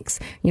community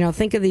banks.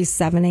 Think of these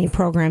 7A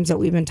programs that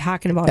we've been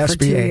talking about for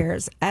 2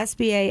 years.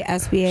 SBA,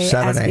 7A.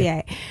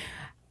 SBA.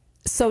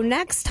 So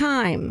next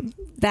time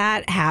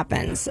that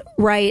happens,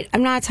 right?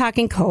 I'm not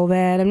talking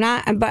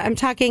COVID. But I'm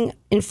talking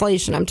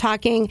inflation. I'm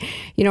talking,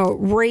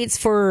 rates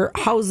for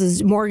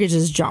houses,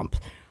 mortgages jump.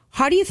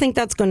 How do you think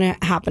that's going to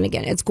happen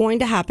again? It's going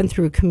to happen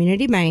through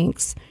community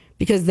banks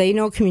because they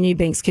know community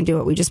banks can do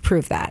it. We just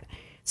proved that.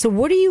 So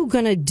what are you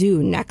going to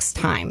do next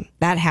time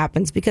that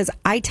happens? Because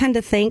I tend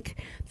to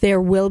think there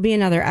will be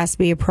another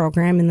SBA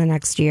program in the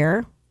next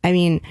year. I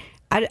mean,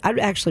 I'd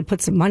actually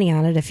put some money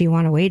on it if you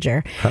want to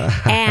wager.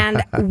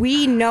 And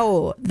we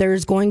know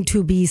there's going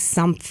to be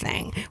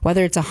something,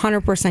 whether it's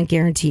 100%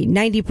 guarantee,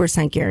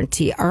 90%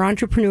 guarantee, our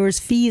entrepreneurs'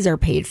 fees are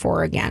paid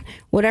for again.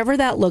 Whatever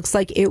that looks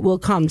like, it will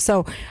come.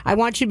 So I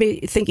want you to be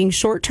thinking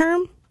short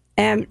term,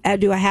 and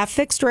do I have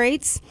fixed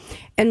rates?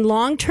 And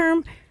long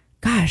term,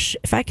 gosh,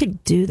 if I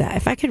could do that,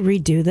 if I could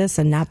redo this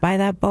and not buy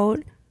that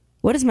boat,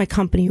 what does my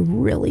company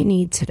really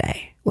need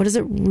today? What does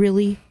it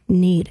really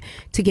need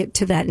to get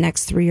to that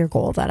next 3-year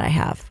goal that I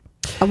have?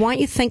 I want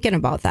you thinking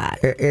about that.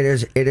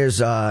 It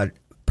is a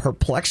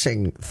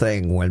perplexing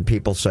thing when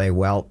people say,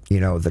 well,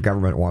 the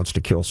government wants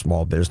to kill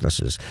small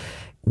businesses.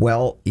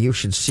 Well, you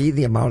should see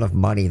the amount of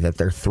money that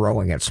they're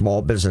throwing at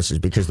small businesses,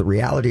 because the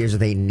reality is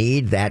they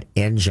need that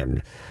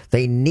engine.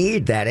 They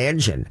need that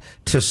engine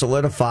to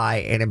solidify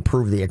and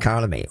improve the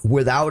economy.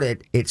 Without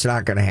it, it's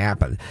not going to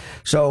happen.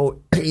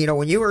 So,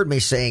 when you heard me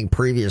saying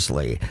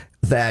previously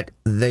that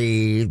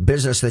the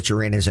business that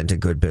you're in isn't a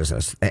good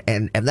business,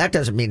 and that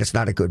doesn't mean it's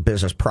not a good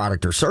business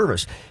product or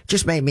service. It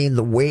just may mean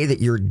the way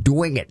that you're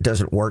doing it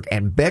doesn't work,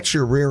 and bet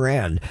your rear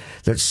end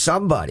that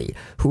somebody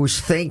who's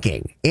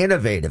thinking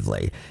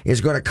innovatively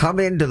is going to come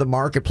into the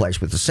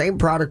marketplace with the same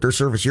product or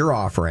service you're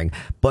offering,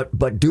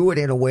 but do it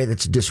in a way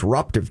that's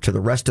disruptive to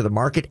the rest of the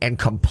market and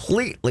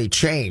completely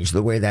change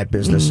the way that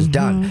business is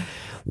done.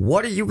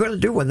 What are you going to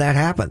do when that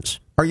happens?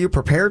 Are you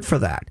prepared for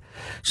that?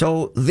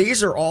 So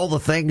these are all the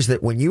things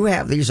that when you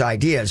have these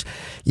ideas,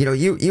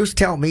 you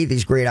tell me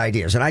these great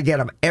ideas, and I get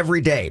them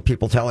every day,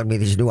 people telling me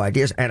these new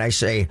ideas, and I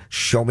say,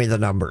 show me the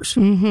numbers.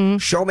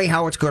 Show me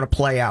how it's going to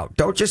play out.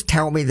 Don't just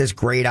tell me this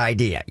great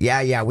idea.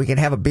 Yeah, we can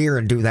have a beer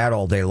and do that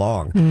all day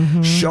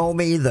long. Show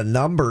me the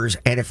numbers,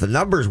 and if the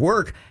numbers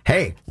work,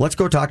 hey, let's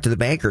go talk to the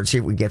banker and see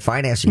if we can get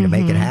financing to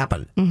make it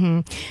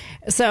happen.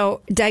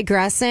 So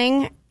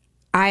digressing,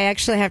 I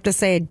actually have to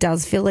say it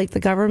does feel like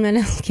the government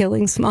is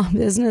killing small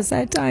business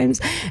at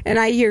times. And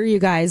I hear you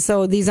guys.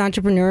 So these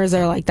entrepreneurs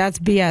are like, that's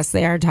BS.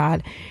 They are,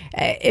 Todd.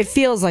 It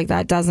feels like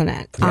that, doesn't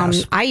it?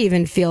 Yes. I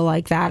even feel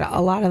like that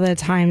a lot of the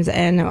times.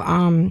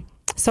 And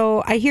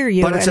so I hear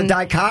you. But it's a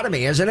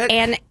dichotomy, isn't it?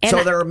 And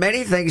so there are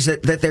many things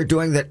that they're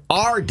doing that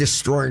are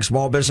destroying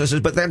small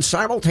businesses, but then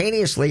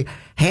simultaneously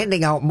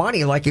handing out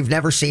money like you've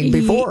never seen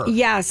before.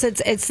 Yes,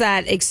 it's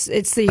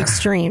the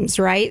extremes,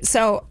 right?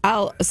 So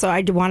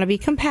I do want to be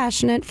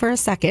compassionate for a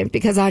second,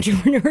 because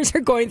entrepreneurs are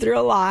going through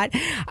a lot.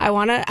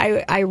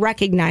 I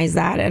recognize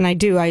that, and I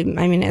do. I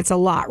mean, it's a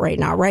lot right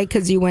now, right?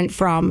 Because you went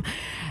from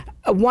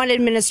one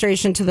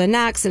administration to the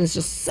next, and it's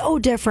just so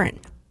different.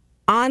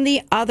 On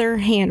the other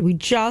hand, we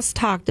just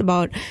talked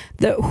about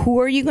who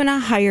are you going to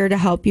hire to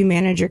help you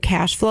manage your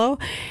cash flow?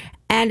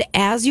 And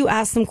as you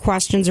ask them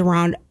questions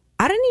around,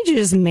 I don't need you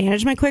to just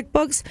manage my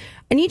QuickBooks.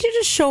 I need you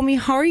to show me,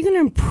 how are you going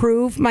to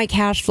improve my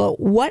cash flow?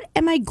 What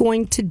am I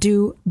going to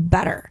do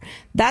better?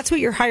 That's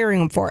what you're hiring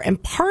them for.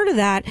 And part of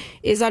that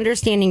is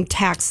understanding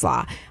tax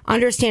law,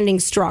 understanding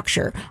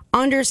structure,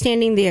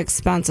 understanding the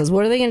expenses.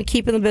 What are they going to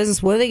keep in the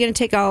business? What are they going to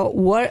take out?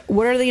 What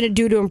are they going to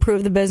do to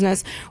improve the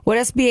business? What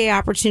SBA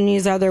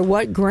opportunities are there?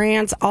 What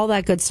grants? All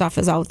that good stuff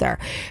is out there.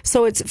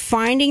 So it's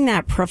finding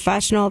that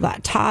professional,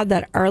 that Todd,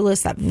 that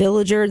Arliss, that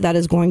villager that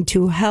is going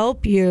to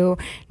help you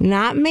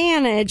not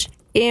manage,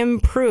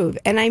 improve.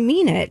 And I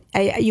mean it.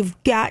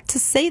 You've got to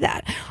say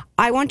that.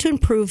 I want to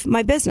improve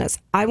my business.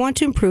 I want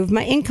to improve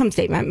my income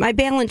statement, my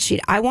balance sheet.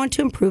 I want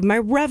to improve my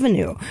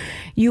revenue.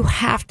 You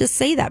have to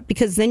say that,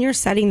 because then you're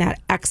setting that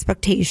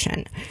expectation,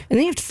 and then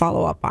you have to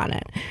follow up on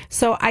it.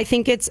 So I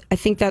think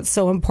that's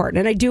so important.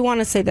 And I do want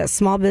to say that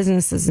small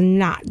business is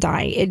not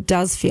dying. It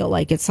does feel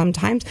like it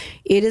sometimes.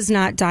 It is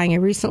not dying. I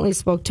recently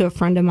spoke to a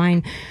friend of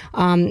mine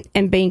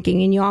in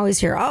banking, and you always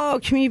hear, oh,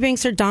 community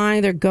banks are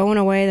dying. They're going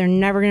away. They're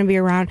never going to be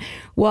around.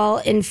 Well,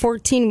 in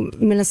 14,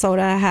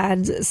 Minnesota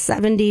had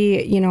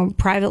 70,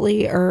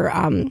 privately, or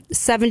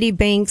 70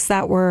 banks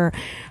that were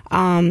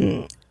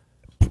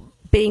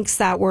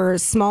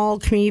small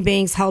community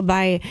banks held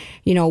by,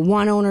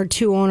 one owner,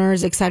 two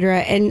owners, et cetera.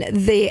 And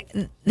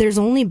there's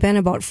only been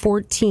about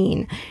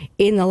 14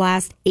 in the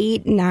last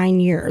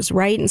 8-9 years,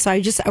 right? And so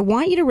I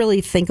want you to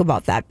really think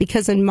about that,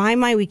 because in my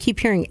mind, we keep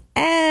hearing,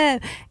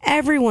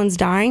 everyone's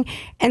dying.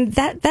 And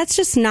that's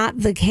just not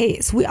the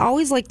case. We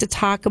always like to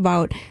talk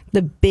about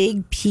the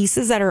big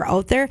pieces that are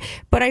out there.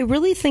 But I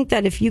really think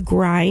that if you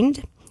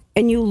grind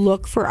and you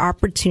look for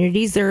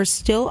opportunities, there are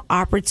still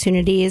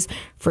opportunities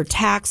for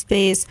tax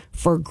base,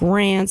 for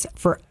grants,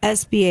 for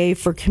SBA,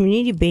 for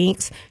community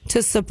banks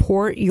to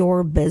support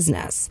your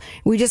business.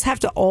 We just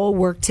have to all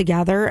work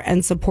together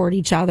and support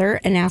each other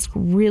and ask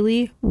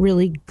really,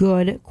 really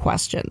good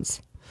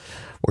questions.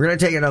 We're going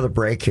to take another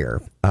break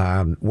here.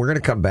 We're going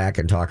to come back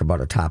and talk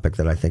about a topic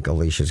that I think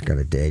Alicia's going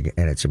to dig,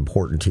 and it's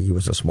important to you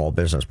as a small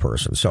business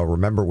person. So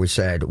remember, we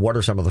said, what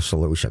are some of the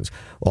solutions?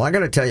 Well, I'm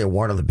going to tell you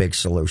one of the big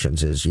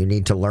solutions is you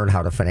need to learn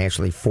how to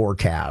financially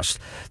forecast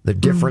the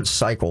different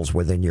cycles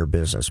within your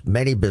business.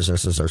 Many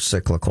businesses are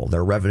cyclical.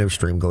 Their revenue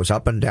stream goes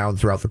up and down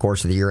throughout the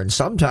course of the year, and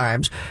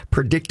sometimes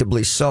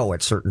predictably so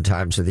at certain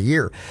times of the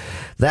year.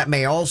 That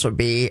may also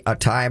be a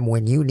time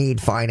when you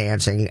need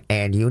financing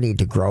and you need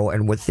to grow,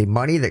 and with the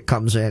money that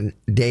comes in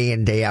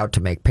day out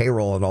to make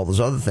payroll and all those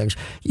other things,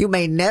 you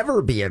may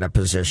never be in a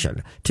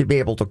position to be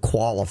able to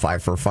qualify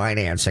for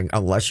financing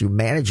unless you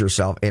manage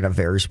yourself in a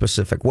very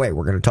specific way.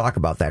 We're going to talk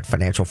about that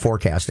financial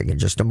forecasting in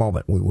just a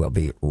moment. We will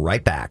be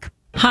right back.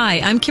 Hi,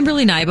 I'm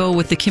Kimberly Nybo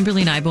with the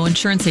Kimberly Nybo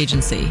Insurance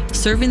Agency,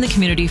 serving the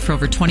community for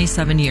over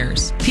 27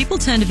 years. People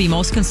tend to be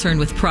most concerned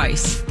with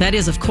price. That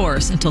is, of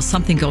course, until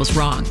something goes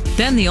wrong.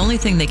 Then the only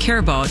thing they care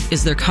about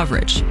is their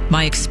coverage.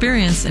 My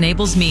experience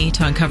enables me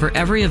to uncover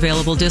every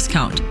available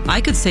discount.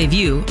 I could save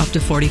you up to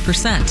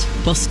 40%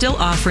 while still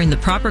offering the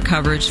proper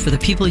coverage for the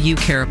people you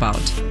care about.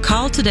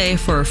 Call today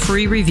for a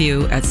free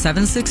review at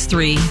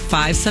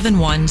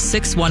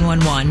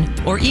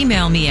 763-571-6111 or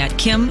email me at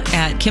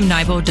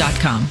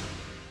kim@kimnybo.com.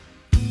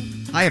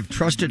 I have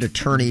trusted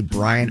attorney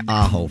Brian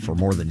Aho for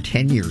more than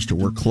 10 years to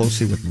work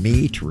closely with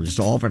me to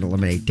resolve and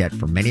eliminate debt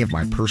for many of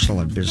my personal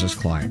and business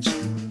clients.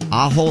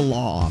 Aho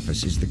Law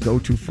Office is the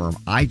go-to firm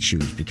I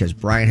choose because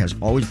Brian has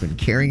always been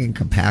caring and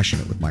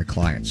compassionate with my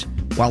clients,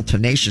 while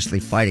tenaciously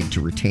fighting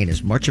to retain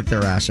as much of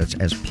their assets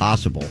as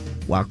possible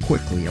while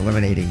quickly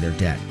eliminating their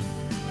debt.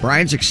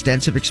 Brian's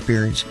extensive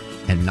experience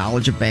and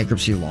knowledge of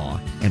bankruptcy law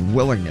and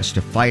willingness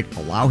to fight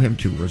allow him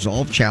to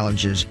resolve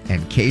challenges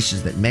and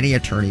cases that many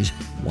attorneys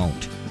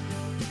won't.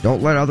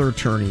 Don't let other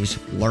attorneys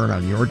learn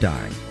on your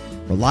dime.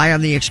 Rely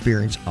on the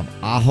experience of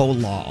Aho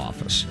Law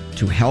Office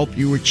to help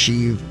you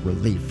achieve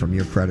relief from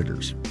your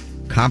creditors.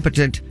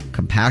 Competent,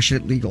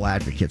 compassionate legal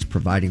advocates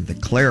providing the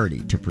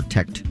clarity to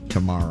protect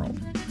tomorrow.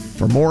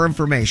 For more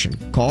information,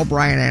 call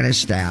Brian and his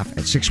staff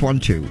at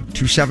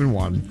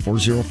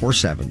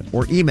 612-271-4047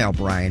 or email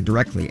Brian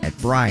directly at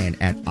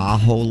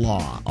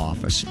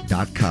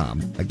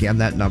brian@aholawoffice.com. Again,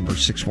 that number,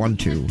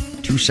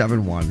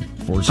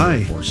 612-271-4047.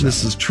 Hi,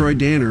 this is Troy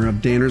Danner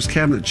of Danner's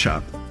Cabinet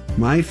Shop.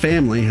 My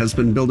family has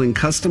been building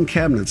custom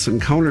cabinets and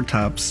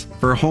countertops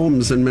for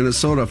homes in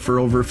Minnesota for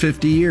over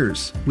 50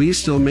 years. We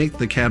still make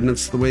the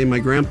cabinets the way my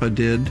grandpa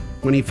did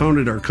when he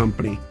founded our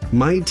company.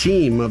 My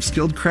team of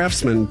skilled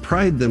craftsmen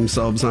pride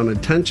themselves on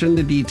attention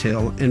to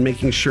detail and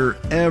making sure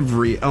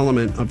every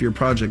element of your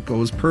project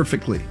goes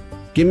perfectly.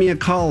 Give me a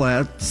call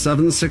at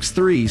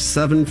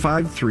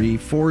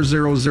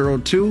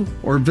 763-753-4002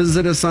 or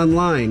visit us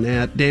online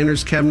at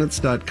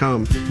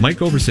dannerscabinets.com. Mike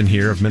Overson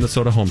here of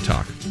Minnesota Home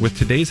Talk. With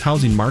today's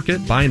housing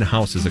market, buying a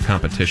house is a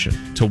competition.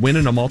 To win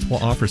in a multiple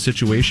offer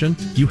situation,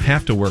 you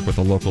have to work with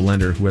a local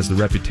lender who has the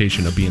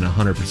reputation of being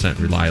 100%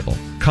 reliable.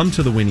 Come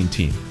to the winning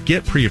team.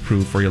 Get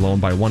pre-approved for your loan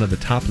by one of the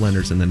top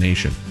lenders in the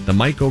nation, the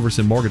Mike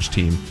Overson Mortgage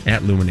Team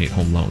at Luminate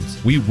Home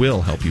Loans. We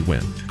will help you win.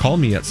 Call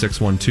me at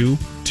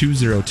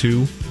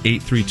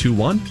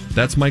 612-202-8321.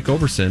 That's Mike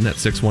Overson at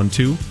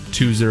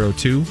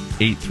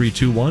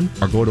 612-202-8321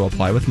 or go to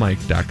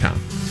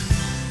applywithmike.com.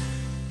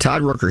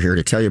 Todd Rooker here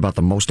to tell you about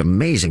the most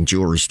amazing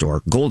jewelry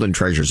store, Golden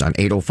Treasures on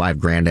 805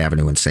 Grand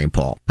Avenue in St.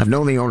 Paul. I've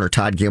known the owner,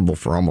 Todd Gimble,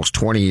 for almost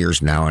 20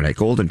 years now, and at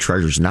Golden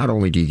Treasures, not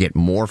only do you get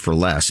more for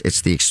less,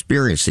 it's the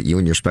experience that you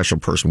and your special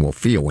person will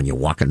feel when you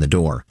walk in the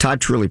door.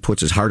 Todd truly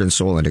puts his heart and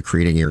soul into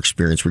creating your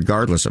experience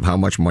regardless of how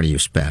much money you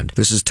spend.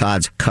 This is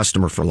Todd's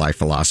customer for life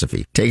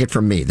philosophy. Take it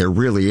from me, there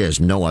really is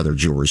no other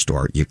jewelry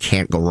store. You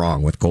can't go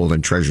wrong with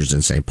Golden Treasures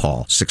in St.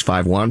 Paul.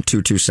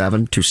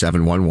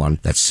 651-227-2711.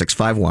 That's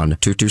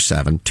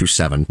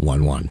 651-227-2711.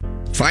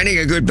 Finding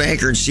a good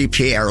banker and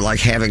CPA are like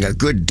having a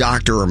good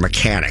doctor or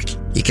mechanic.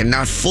 You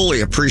cannot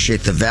fully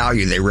appreciate the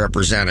value they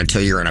represent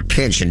until you're in a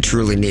pinch and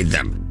truly need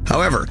them.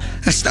 However,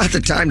 that's not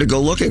the time to go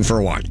looking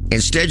for one.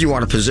 Instead, you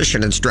want to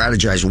position and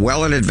strategize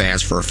well in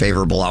advance for a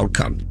favorable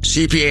outcome.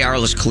 CPA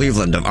Arliss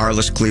Cleveland of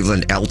Arliss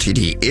Cleveland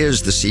LTD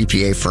is the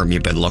CPA firm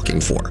you've been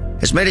looking for.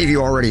 As many of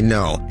you already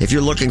know, if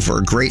you're looking for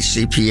a great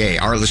CPA,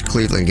 Arliss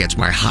Cleveland gets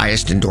my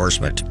highest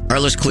endorsement.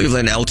 Arliss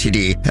Cleveland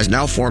LTD has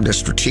now formed a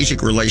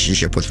strategic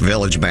relationship with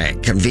Village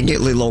Bank,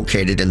 conveniently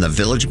located in the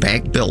Village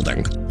Bank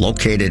building,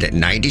 located at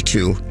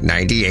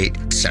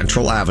 9298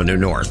 Central Avenue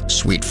North,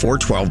 Suite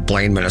 412,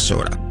 Blaine,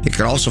 Minnesota. You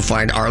can also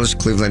find Arliss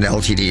Cleveland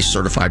LTD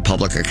certified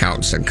public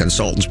accountants and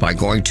consultants by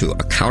going to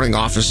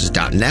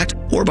accountingoffices.net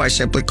or by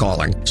simply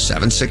calling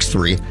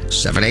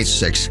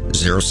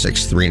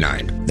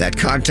 763-786-0639. That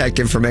contact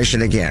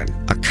information again,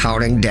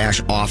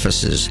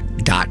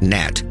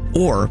 accounting-offices.net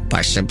or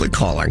by simply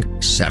calling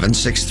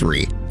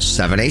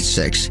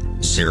 763-786-0639.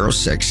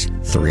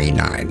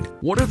 0639.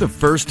 What are the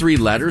first three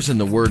letters in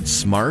the word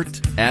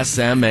SMART?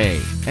 SMA.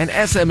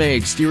 And SMA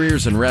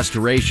Exteriors and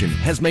Restoration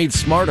has made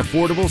smart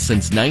affordable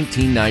since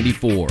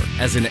 1994.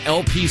 As an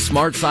LP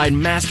SmartSide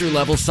Master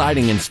Level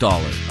Siding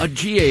Installer, a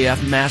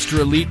GAF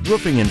Master Elite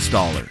Roofing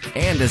Installer,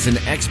 and as an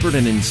expert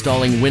in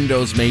installing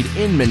windows made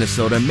in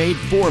Minnesota, made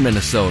for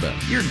Minnesota,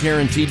 you're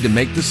guaranteed to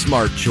make the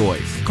smart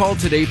choice. Call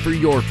today for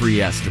your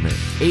free estimate.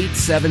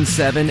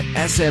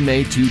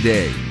 877-SMA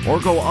today. Or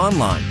go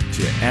online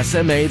to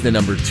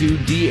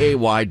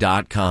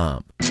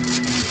SMA2DAY.com.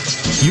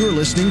 You're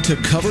listening to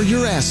Cover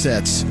Your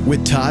Assets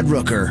with Todd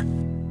Rooker.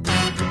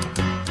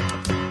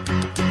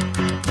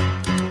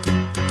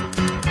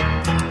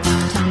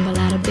 Tumble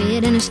out of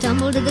bed and I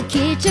stumble to the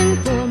kitchen.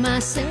 Pour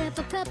myself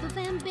a cup of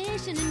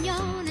ambition and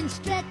yawn and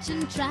stretch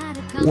and try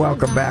to come.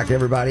 Welcome back,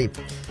 everybody.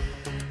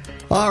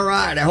 All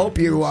right, I hope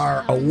you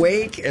are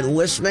awake and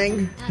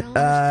listening.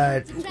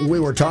 We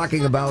were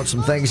talking about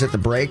some things at the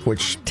break,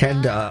 which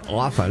tend to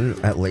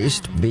often, at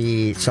least,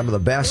 be some of the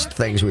best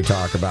things we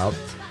talk about.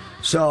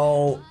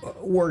 So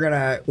we're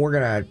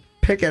gonna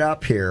pick it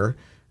up here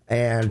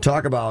and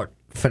talk about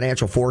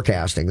financial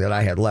forecasting that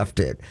I had left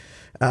it.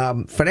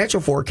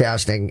 Financial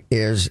forecasting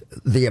is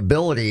the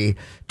ability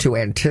to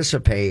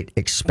anticipate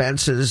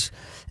expenses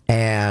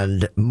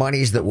and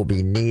monies that will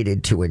be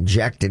needed to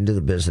inject into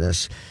the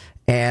business,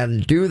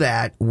 and do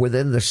that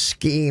within the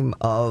scheme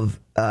of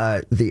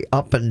the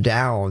up and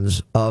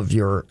downs of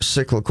your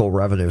cyclical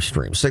revenue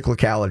stream.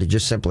 Cyclicality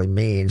just simply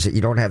means that you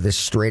don't have this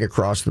straight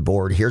across the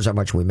board, here's how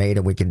much we made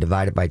and we can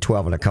divide it by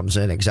 12 and it comes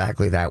in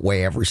exactly that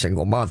way every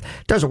single month.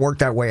 It doesn't work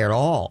that way at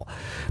all.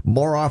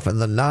 More often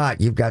than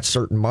not, you've got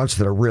certain months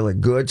that are really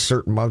good,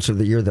 certain months of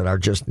the year that are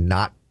just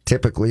not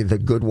typically the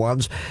good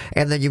ones,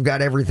 and then you've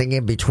got everything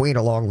in between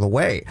along the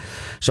way.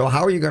 So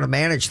how are you going to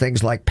manage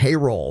things like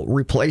payroll,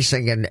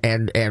 replacing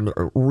and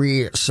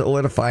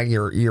re-solidifying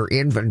your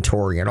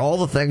inventory and all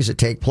the things that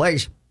take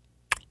place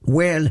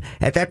when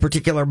at that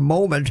particular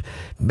moment,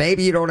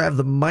 maybe you don't have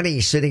the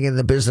money sitting in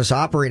the business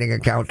operating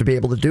account to be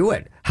able to do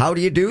it? How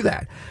do you do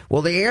that?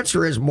 Well, the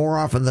answer is more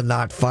often than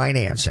not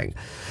financing.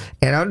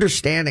 And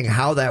understanding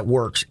how that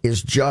works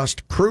is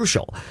just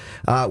crucial.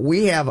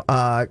 We have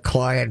a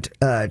client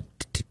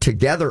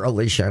together,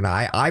 Alicia and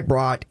I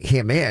brought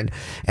him in,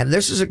 and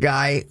this is a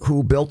guy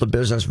who built a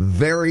business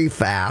very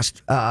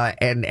fast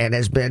and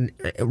has been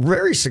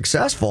very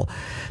successful,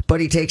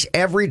 but he takes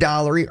every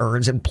dollar he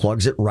earns and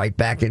plugs it right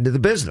back into the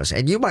business.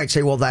 And you might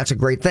say, well, that's a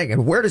great thing.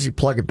 And where does he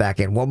plug it back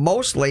in? Well,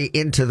 mostly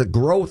into the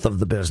growth of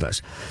the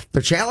business.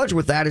 The challenge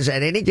with that is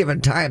at any given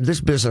time,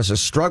 this business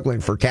is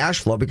struggling for cash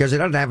flow because it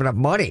doesn't have enough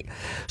money.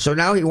 So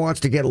now he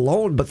wants to get a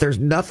loan, but there's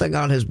nothing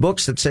on his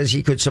books that says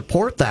he could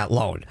support that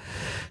loan.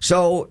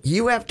 So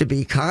you have to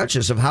be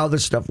conscious of how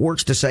this stuff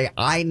works to say,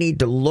 I need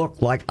to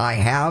look like I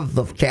have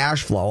the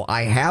cash flow,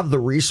 I have the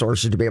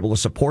resources to be able to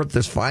support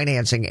this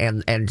financing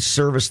and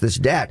service this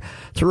debt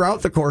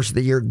throughout the course of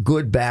the year,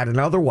 good, bad, and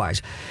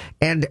otherwise.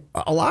 And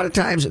a lot of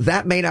times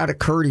that may not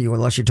occur to you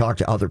unless you talk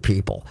to other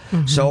people.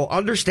 Mm-hmm. So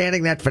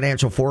understanding that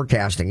financial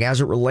forecasting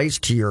as it relates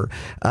to your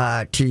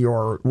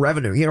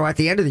revenue, you know, at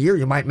the end of the year,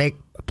 you might make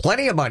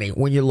plenty of money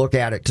when you look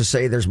at it to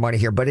say there's money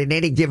here, but in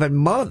any given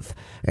month,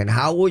 and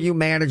how will you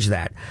manage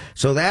that?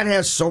 So that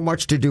has so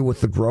much to do with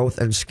the growth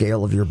and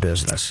scale of your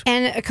business.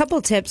 And a couple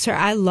tips here.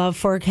 I love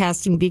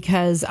forecasting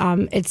because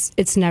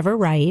it's never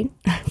right.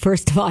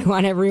 First of all, I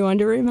want everyone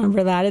to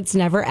remember that it's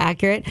never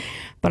accurate.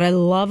 But I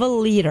love a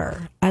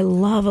leader. I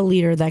love a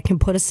leader that can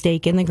put a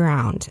stake in the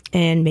ground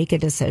and make a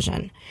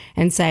decision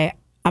and say,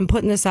 I'm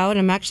putting this out, and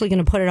I'm actually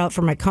going to put it out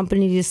for my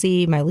company to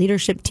see, my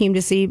leadership team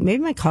to see,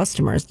 maybe my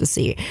customers to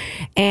see.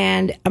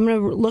 And I'm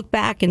going to look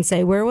back and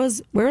say, where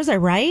was I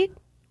right?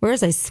 Where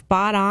was I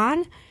spot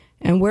on?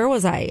 And where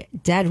was I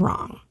dead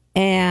wrong?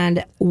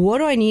 And what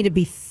do I need to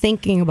be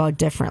thinking about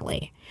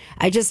differently?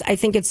 I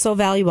think it's so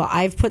valuable.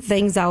 I've put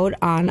things out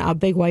on a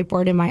big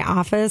whiteboard in my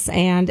office,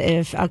 and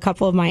if a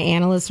couple of my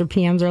analysts or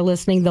PMs are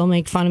listening, they'll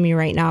make fun of me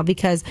right now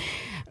because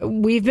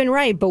we've been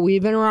right, but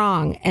we've been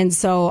wrong. And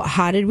so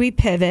how did we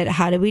pivot?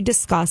 How did we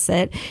discuss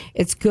it?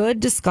 It's good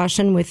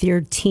discussion with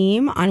your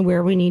team on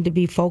where we need to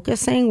be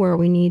focusing, where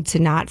we need to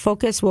not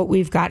focus, what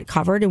we've got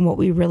covered, and what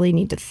we really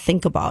need to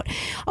think about.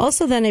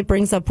 Also, then it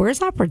brings up,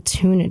 where's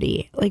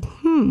opportunity? Like,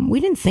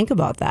 we didn't think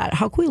about that.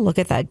 How can we look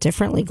at that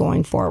differently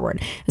going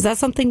forward? Is that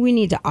something we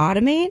need to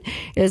automate?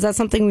 Is that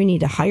something we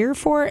need to hire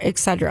for, et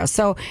cetera?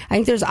 So I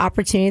think there's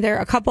opportunity there.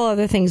 A couple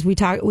other things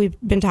we've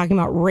been talking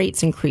about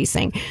rates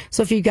increasing.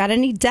 So if you've got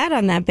any debt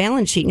on that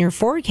balance sheet and you're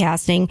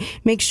forecasting,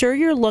 make sure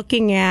you're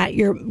looking at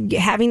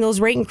having those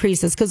rate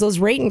increases, because those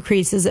rate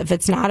increases, if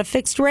it's not a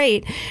fixed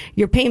rate,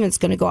 your payment's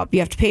going to go up. You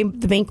have to pay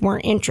the bank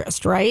more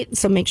interest, right?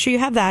 So make sure you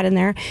have that in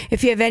there.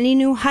 If you have any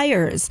new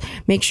hires,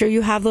 make sure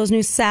you have those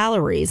new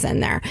salaries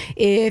in there.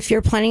 If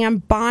you're planning on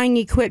buying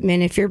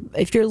equipment, if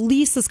your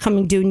lease is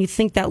coming due and you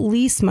think that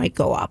lease might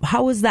go up,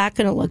 how is that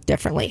going to look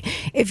differently?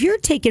 If you're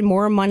taking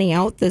more money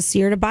out this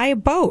year to buy a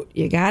boat,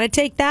 you got to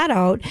take that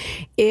out.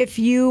 If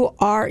you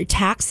are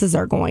tax taxes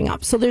are going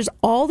up. So there's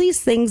all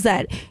these things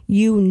that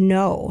you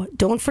know.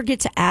 Don't forget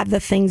to add the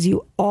things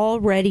you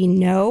already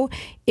know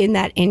in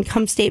that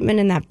income statement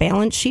and that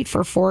balance sheet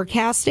for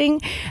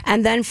forecasting.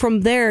 And then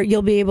from there,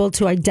 you'll be able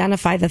to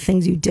identify the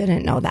things you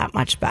didn't know that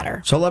much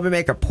better. So let me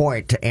make a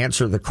point to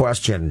answer the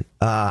question,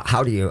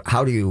 how do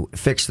you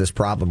fix this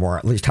problem, or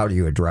at least how do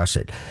you address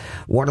it?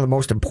 One of the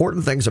most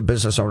important things a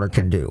business owner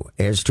can do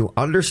is to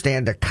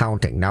understand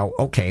accounting. Now,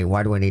 okay,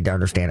 why do I need to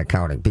understand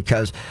accounting?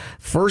 Because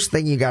first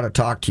thing you got to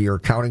talk to your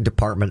accounting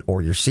department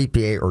or your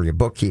CPA or your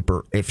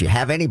bookkeeper, if you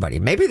have anybody.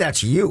 Maybe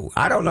that's you.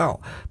 I don't know.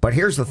 But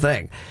here's the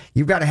thing.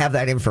 You've got to have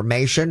that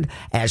information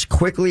as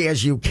quickly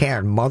as you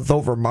can, month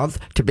over month,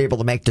 to be able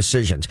to make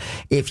decisions.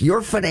 If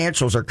your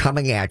financials are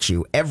coming at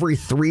you every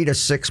 3 to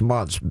 6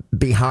 months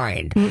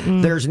behind,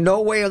 there's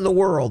no way in the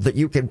world that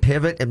you can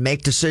pivot and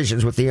make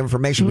decisions with the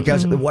information,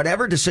 because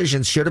whatever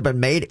decisions should have been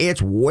made,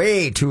 it's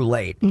way too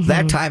late.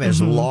 That time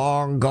is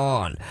long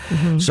gone.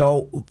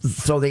 So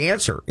the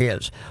answer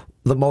is,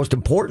 the most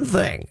important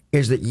thing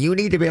is that you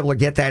need to be able to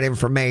get that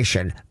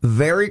information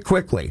very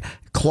quickly.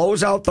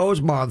 Close out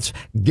those months,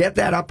 get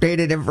that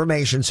updated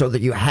information so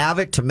that you have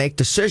it to make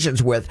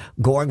decisions with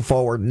going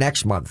forward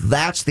next month.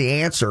 That's the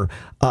answer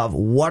of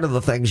one of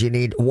the things you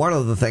need, one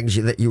of the things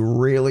that you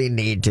really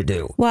need to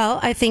do.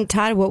 Well, I think,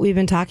 Todd, what we've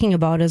been talking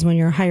about is when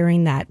you're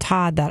hiring that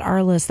Todd, that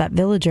Arliss, that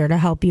Villager to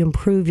help you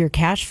improve your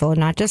cash flow,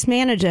 not just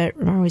manage it.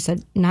 Remember we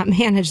said not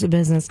manage the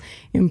business,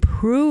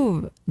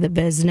 improve the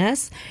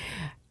business.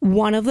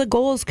 One of the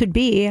goals could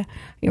be,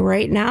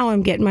 right now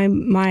I'm getting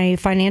my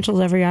financials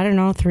every,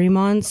 3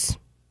 months,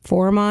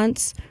 4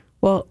 months.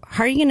 Well,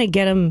 how are you going to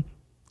get them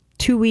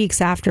 2 weeks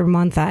after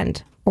month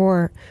end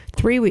or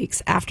 3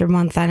 weeks after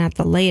month end at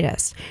the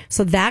latest?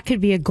 So that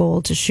could be a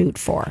goal to shoot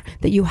for,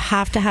 that you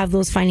have to have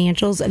those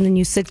financials, and then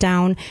you sit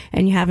down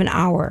and you have an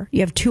hour. You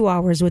have 2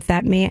 hours with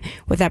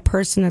that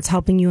person that's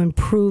helping you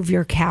improve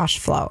your cash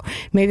flow.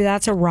 Maybe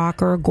that's a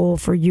rock or a goal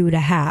for you to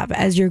have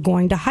as you're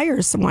going to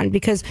hire someone,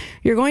 because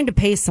you're going to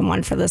pay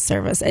someone for this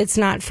service. It's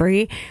not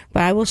free,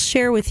 but I will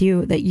share with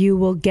you that you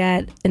will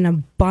get an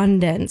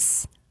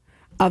abundance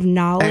of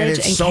knowledge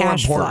and so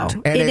cash important.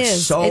 flow. And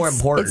it's so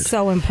important. It's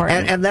so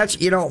important. And that's,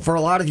 for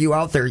a lot of you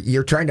out there,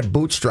 you're trying to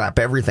bootstrap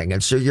everything.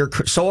 And so you're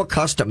so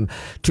accustomed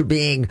to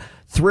being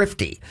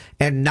thrifty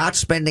and not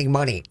spending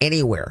money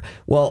anywhere.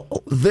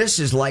 Well, this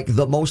is like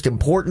the most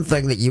important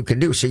thing that you can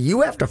do. So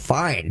you have to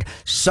find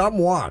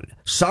someone,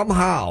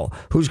 somehow,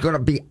 who's going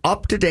to be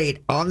up to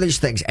date on these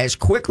things as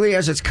quickly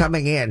as it's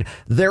coming in.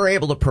 They're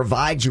able to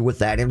provide you with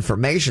that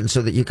information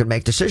so that you can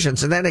make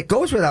decisions. And then it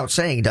goes without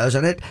saying,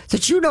 doesn't it,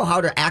 that you know how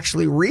to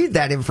actually read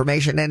that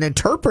information and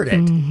interpret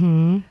it.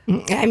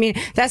 I mean,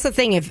 that's the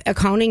thing. If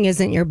accounting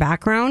isn't your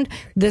background,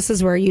 this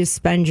is where you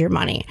spend your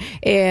money.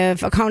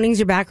 If accounting's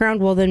your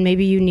background, well, then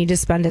maybe you need to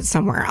spend it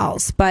somewhere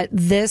else. But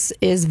this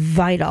is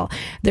vital.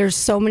 There's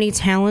so many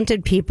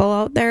talented people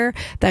out there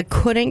that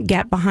couldn't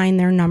get behind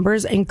their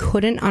numbers and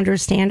couldn't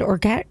understand or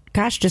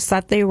just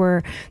thought they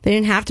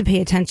didn't have to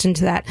pay attention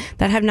to that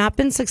have not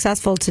been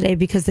successful today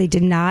because they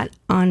did not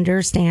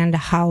understand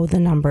how the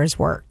numbers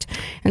worked.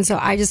 And so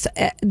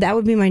that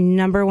would be my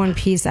number one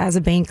piece as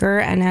a banker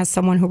and as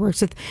someone who works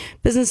with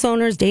business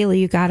owners daily.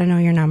 You got to know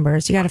your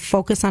numbers. You got to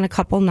focus on a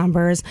couple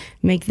numbers,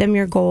 make them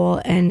your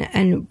goal,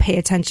 and pay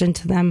attention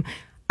to them.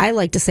 I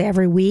like to say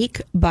every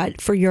week, but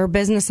for your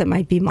business, it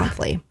might be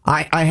monthly.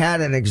 I had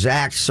an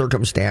exact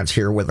circumstance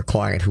here with a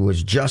client who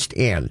was just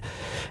in,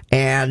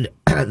 and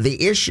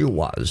the issue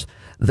was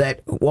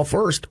that, well,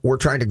 first, we're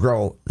trying to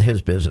grow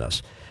his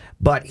business.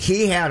 But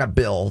he had a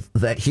bill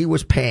that he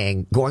was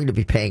going to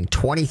be paying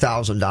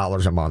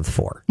 $20,000 a month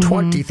for.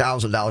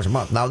 $20,000 a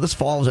month. Now, this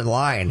falls in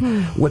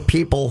line with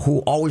people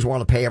who always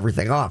want to pay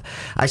everything off.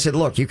 I said,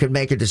 look, you can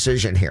make a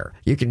decision here.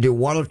 You can do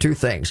one of two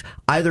things.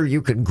 Either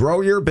you can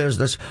grow your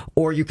business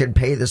or you can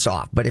pay this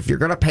off. But if you're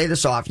going to pay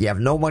this off, you have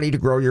no money to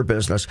grow your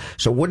business.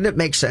 So wouldn't it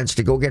make sense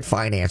to go get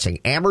financing,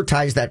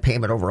 amortize that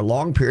payment over a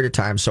long period of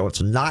time so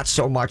it's not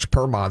so much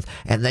per month,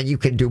 and then you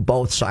can do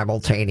both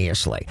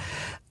simultaneously?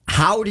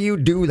 How do you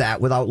do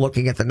that without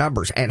looking at the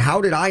numbers? And how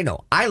did I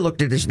know? I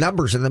looked at his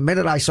numbers, and the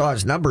minute I saw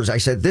his numbers, I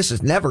said, this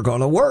is never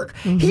going to work.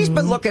 He's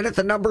been looking at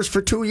the numbers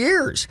for 2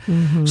 years.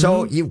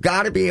 So you've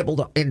got to be able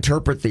to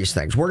interpret these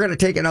things. We're going to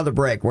take another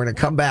break. We're going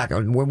to come back,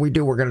 and when we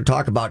do, we're going to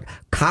talk about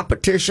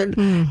competition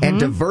and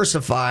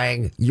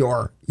diversifying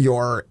your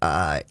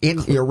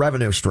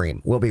revenue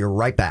stream. We'll be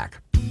right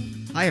back.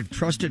 I have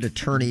trusted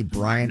attorney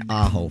Brian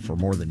Aho for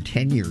more than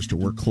 10 years to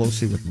work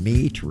closely with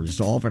me to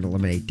resolve and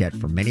eliminate debt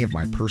for many of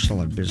my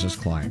personal and business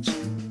clients.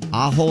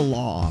 Aho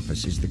Law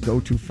Office is the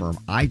go-to firm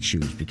I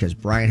choose because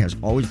Brian has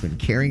always been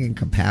caring and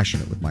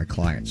compassionate with my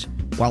clients,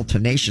 while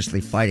tenaciously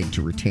fighting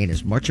to retain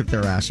as much of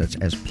their assets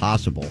as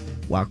possible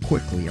while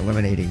quickly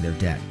eliminating their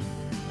debt.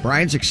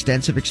 Brian's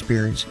extensive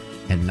experience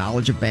and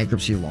knowledge of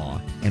bankruptcy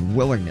law and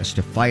willingness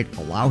to fight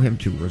allow him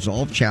to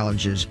resolve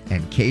challenges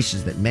and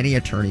cases that many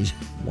attorneys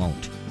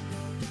won't.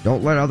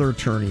 Don't let other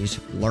attorneys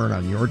learn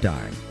on your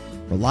dime.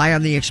 Rely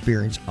on the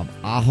experience of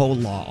Aho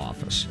Law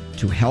Office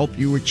to help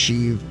you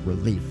achieve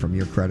relief from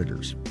your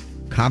creditors.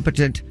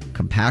 Competent,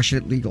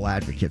 compassionate legal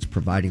advocates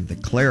providing the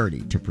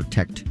clarity to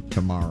protect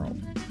tomorrow.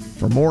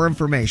 For more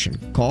information,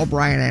 call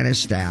Brian and his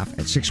staff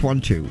at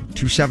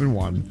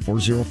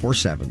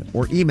 612-271-4047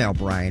 or email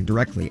Brian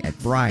directly at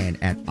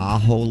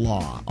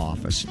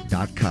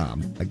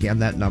brian@aholawoffice.com. Again,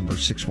 that number,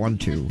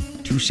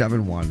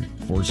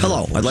 612-271-4047.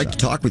 Hello, I'd like to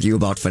talk with you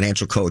about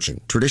financial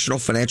coaching. Traditional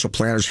financial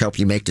planners help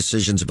you make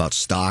decisions about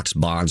stocks,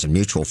 bonds, and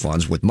mutual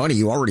funds with money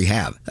you already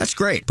have. That's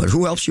great, but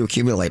who helps you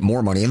accumulate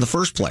more money in the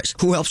first place?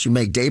 Who helps you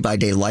make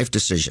day-by-day life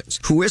decisions?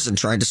 Who isn't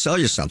trying to sell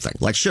you something?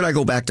 Like, should I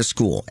go back to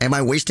school? Am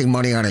I wasting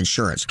money on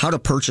insurance? How to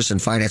purchase and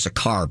finance a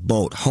car,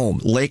 boat, home,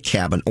 lake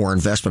cabin, or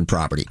investment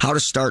property. How to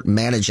start,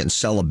 manage, and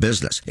sell a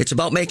business. It's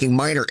about making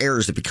minor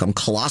errors that become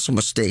colossal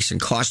mistakes and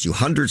cost you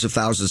hundreds of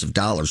thousands of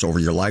dollars over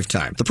your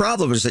lifetime. The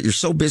problem is that you're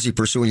so busy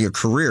pursuing your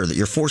career that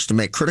you're forced to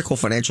make critical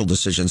financial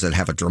decisions that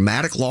have a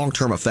dramatic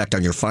long-term effect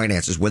on your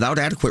finances without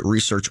adequate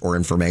research or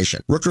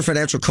information. Rooker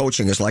Financial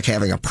Coaching is like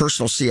having a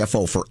personal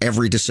CFO for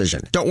every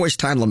decision. Don't waste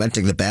time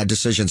lamenting the bad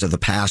decisions of the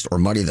past or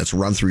money that's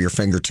run through your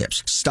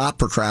fingertips. Stop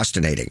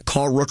procrastinating.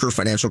 Call Rooker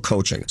Financial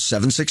Coaching,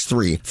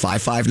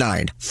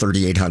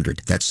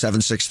 763-559-3800. That's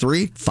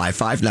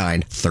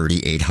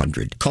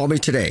 763-559-3800. Call me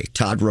today,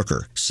 Todd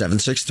Rooker,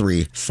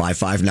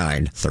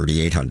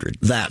 763-559-3800.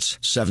 That's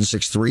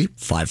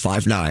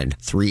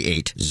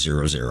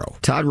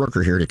 763-559-3800. Todd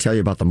Rooker here to tell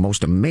you about the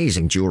most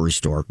amazing jewelry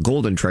store,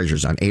 Golden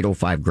Treasures on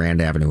 805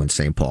 Grand Avenue in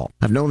St. Paul.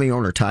 I've known the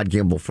owner, Todd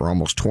Gimble, for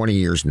almost 20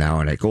 years now,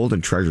 and at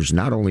Golden Treasures,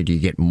 not only do you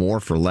get more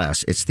for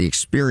less, it's the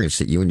experience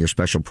that you and your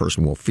special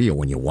person will feel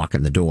when you walk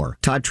in the door.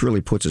 Todd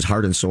truly puts his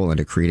heart and soul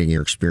into creating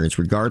your experience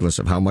regardless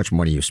of how much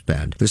money you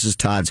spend. This is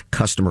Todd's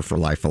customer for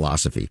life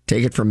philosophy.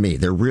 Take it from me,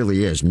 there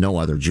really is no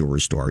other jewelry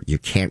store. You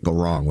can't go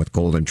wrong with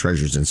Golden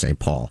Treasures in St.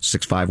 Paul.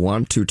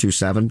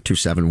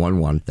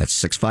 651-227-2711. That's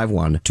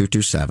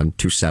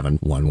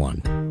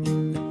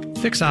 651-227-2711.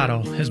 Fix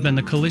Auto has been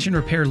the collision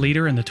repair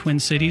leader in the Twin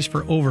Cities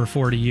for over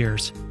 40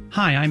 years.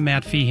 Hi, I'm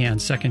Matt Feehan,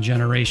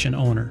 second-generation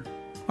owner.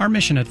 Our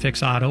mission at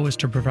Fix Auto is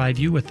to provide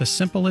you with the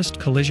simplest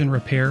collision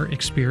repair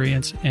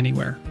experience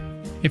anywhere.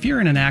 If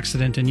you're in an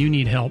accident and you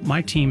need help,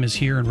 my team is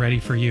here and ready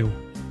for you.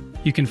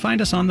 You can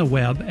find us on the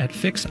web at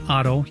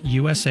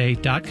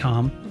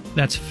fixautousa.com.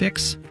 That's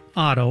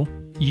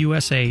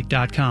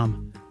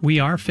fixautousa.com. We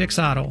are Fix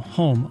Auto,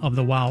 home of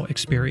the WOW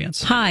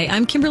experience. Hi,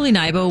 I'm Kimberly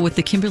Nybo with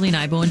the Kimberly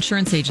Nybo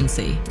Insurance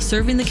Agency,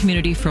 serving the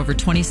community for over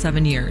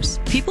 27 years.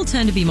 People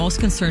tend to be most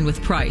concerned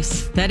with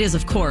price. That is,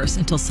 of course,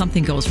 until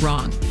something goes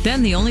wrong.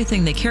 Then the only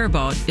thing they care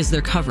about is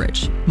their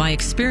coverage. My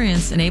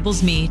experience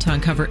enables me to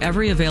uncover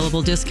every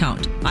available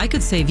discount. I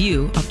could save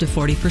you up to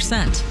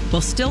 40%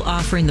 while still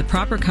offering the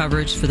proper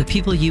coverage for the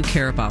people you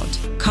care about.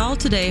 Call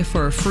today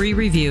for a free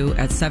review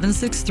at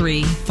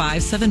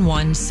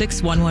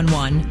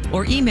 763-571-6111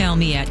 or email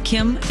me at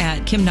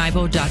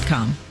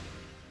kim@kimnybo.com.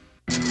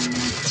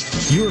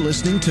 You're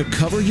listening to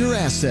Cover Your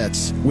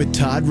Assets with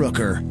Todd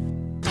Rooker.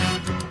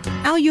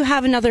 Now you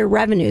have another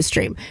revenue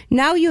stream.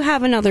 Now you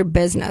have another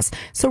business.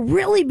 So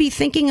really be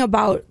thinking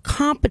about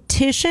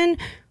competition.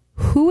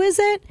 Who is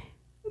it?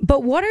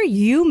 But what are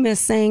you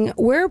missing?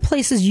 Where are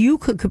places you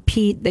could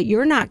compete that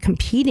you're not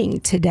competing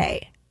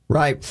today?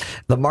 Right.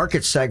 The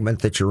market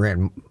segment that you're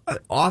in,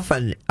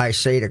 often I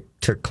say to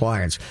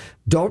clients,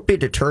 don't be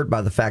deterred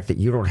by the fact that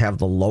you don't have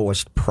the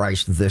lowest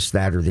price, this,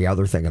 that, or the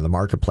other thing in the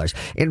marketplace.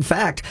 In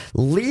fact,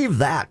 leave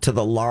that to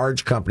the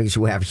large companies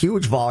who have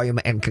huge volume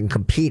and can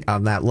compete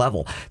on that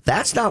level.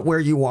 That's not where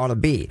you want to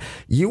be.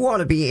 You want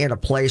to be in a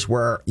place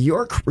where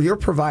you're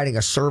providing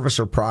a service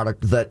or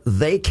product that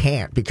they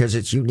can't because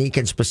it's unique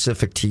and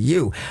specific to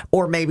you,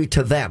 or maybe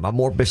to them, a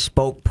more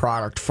bespoke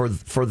product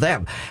for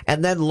them.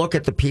 And then look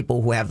at the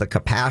people who have the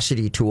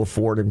capacity to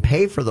afford and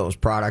pay for those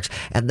products,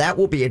 and that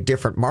will be a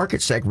different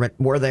market segment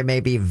where there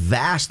may be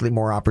vastly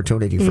more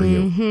opportunity for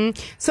you.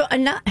 So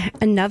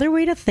another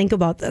way to think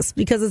about this,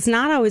 because it's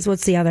not always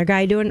what's the other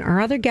guy doing or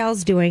other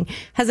gal's doing.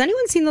 Has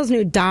anyone seen those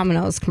new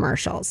Domino's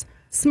commercials?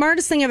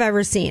 Smartest thing I've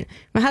ever seen.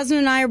 My husband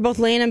and I are both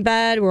laying in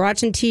bed. We're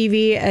watching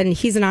TV, and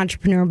he's an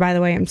entrepreneur, by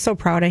the way. I'm so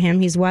proud of him.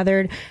 He's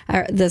weathered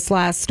this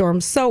last storm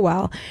so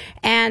well.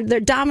 And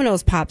the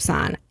Domino's pops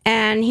on,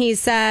 and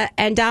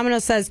and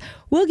Domino's says,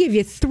 "We'll give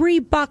you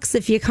 $3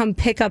 if you come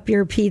pick up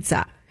your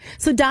pizza."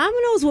 So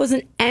Domino's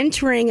wasn't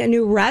entering a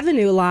new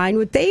revenue line.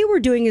 What they were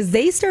doing is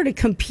they started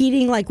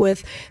competing like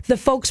with the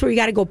folks where you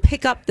got to go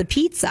pick up the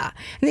pizza.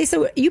 And they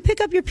said, you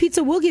pick up your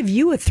pizza, we'll give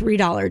you a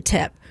 $3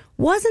 tip.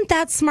 Wasn't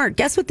that smart?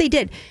 Guess what they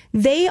did?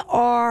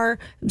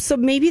 So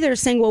maybe they're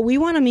saying, well, we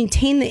want to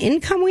maintain the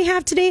income we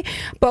have today,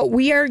 but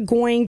we are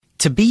going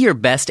to be your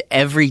best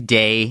every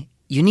day.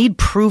 You need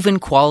proven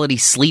quality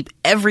sleep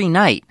every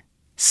night.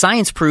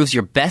 Science proves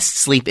your best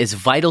sleep is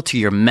vital to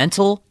your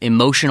mental,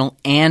 emotional,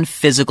 and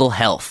physical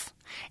health.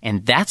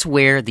 And that's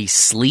where the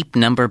Sleep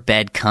Number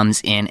bed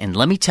comes in. And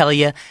let me tell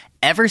you,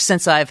 ever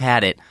since I've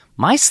had it,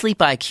 my sleep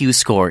IQ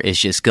score is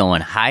just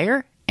going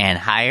higher and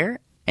higher.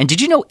 And did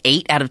you know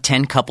 8 out of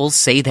 10 couples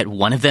say that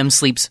one of them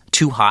sleeps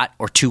too hot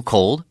or too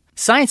cold?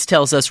 Science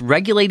tells us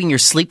regulating your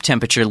sleep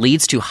temperature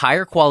leads to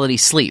higher quality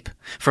sleep.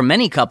 For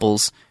many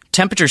couples,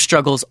 Temperature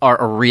struggles are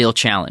a real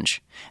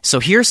challenge. So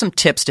here are some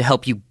tips to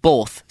help you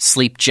both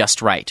sleep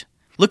just right.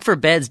 Look for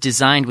beds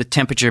designed with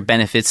temperature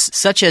benefits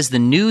such as the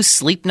new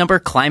Sleep Number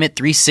Climate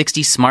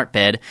 360 smart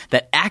bed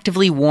that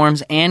actively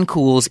warms and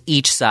cools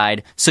each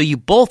side so you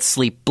both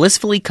sleep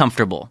blissfully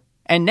comfortable.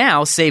 And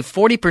now save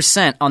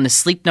 40% on the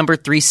Sleep Number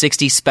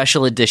 360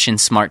 Special Edition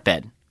smart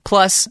bed.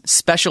 Plus,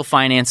 special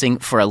financing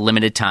for a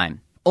limited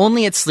time.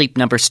 Only at Sleep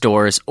Number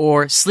stores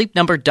or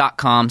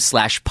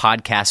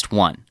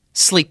sleepnumber.com/podcast1.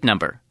 Sleep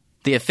Number,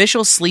 the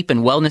official sleep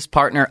and wellness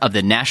partner of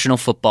the National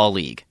Football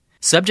League.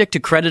 Subject to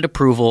credit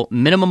approval,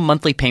 minimum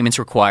monthly payments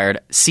required.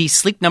 See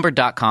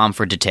sleepnumber.com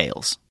for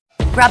details.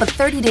 Grab a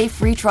 30-day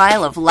free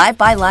trial of Live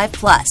by Live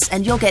Plus,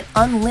 and you'll get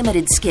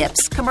unlimited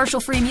skips,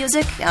 commercial-free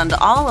music, and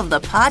all of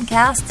the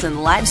podcasts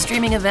and live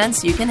streaming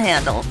events you can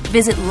handle.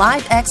 Visit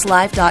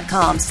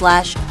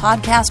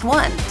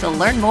livexlive.com/podcast1 to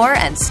learn more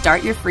and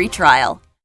start your free trial.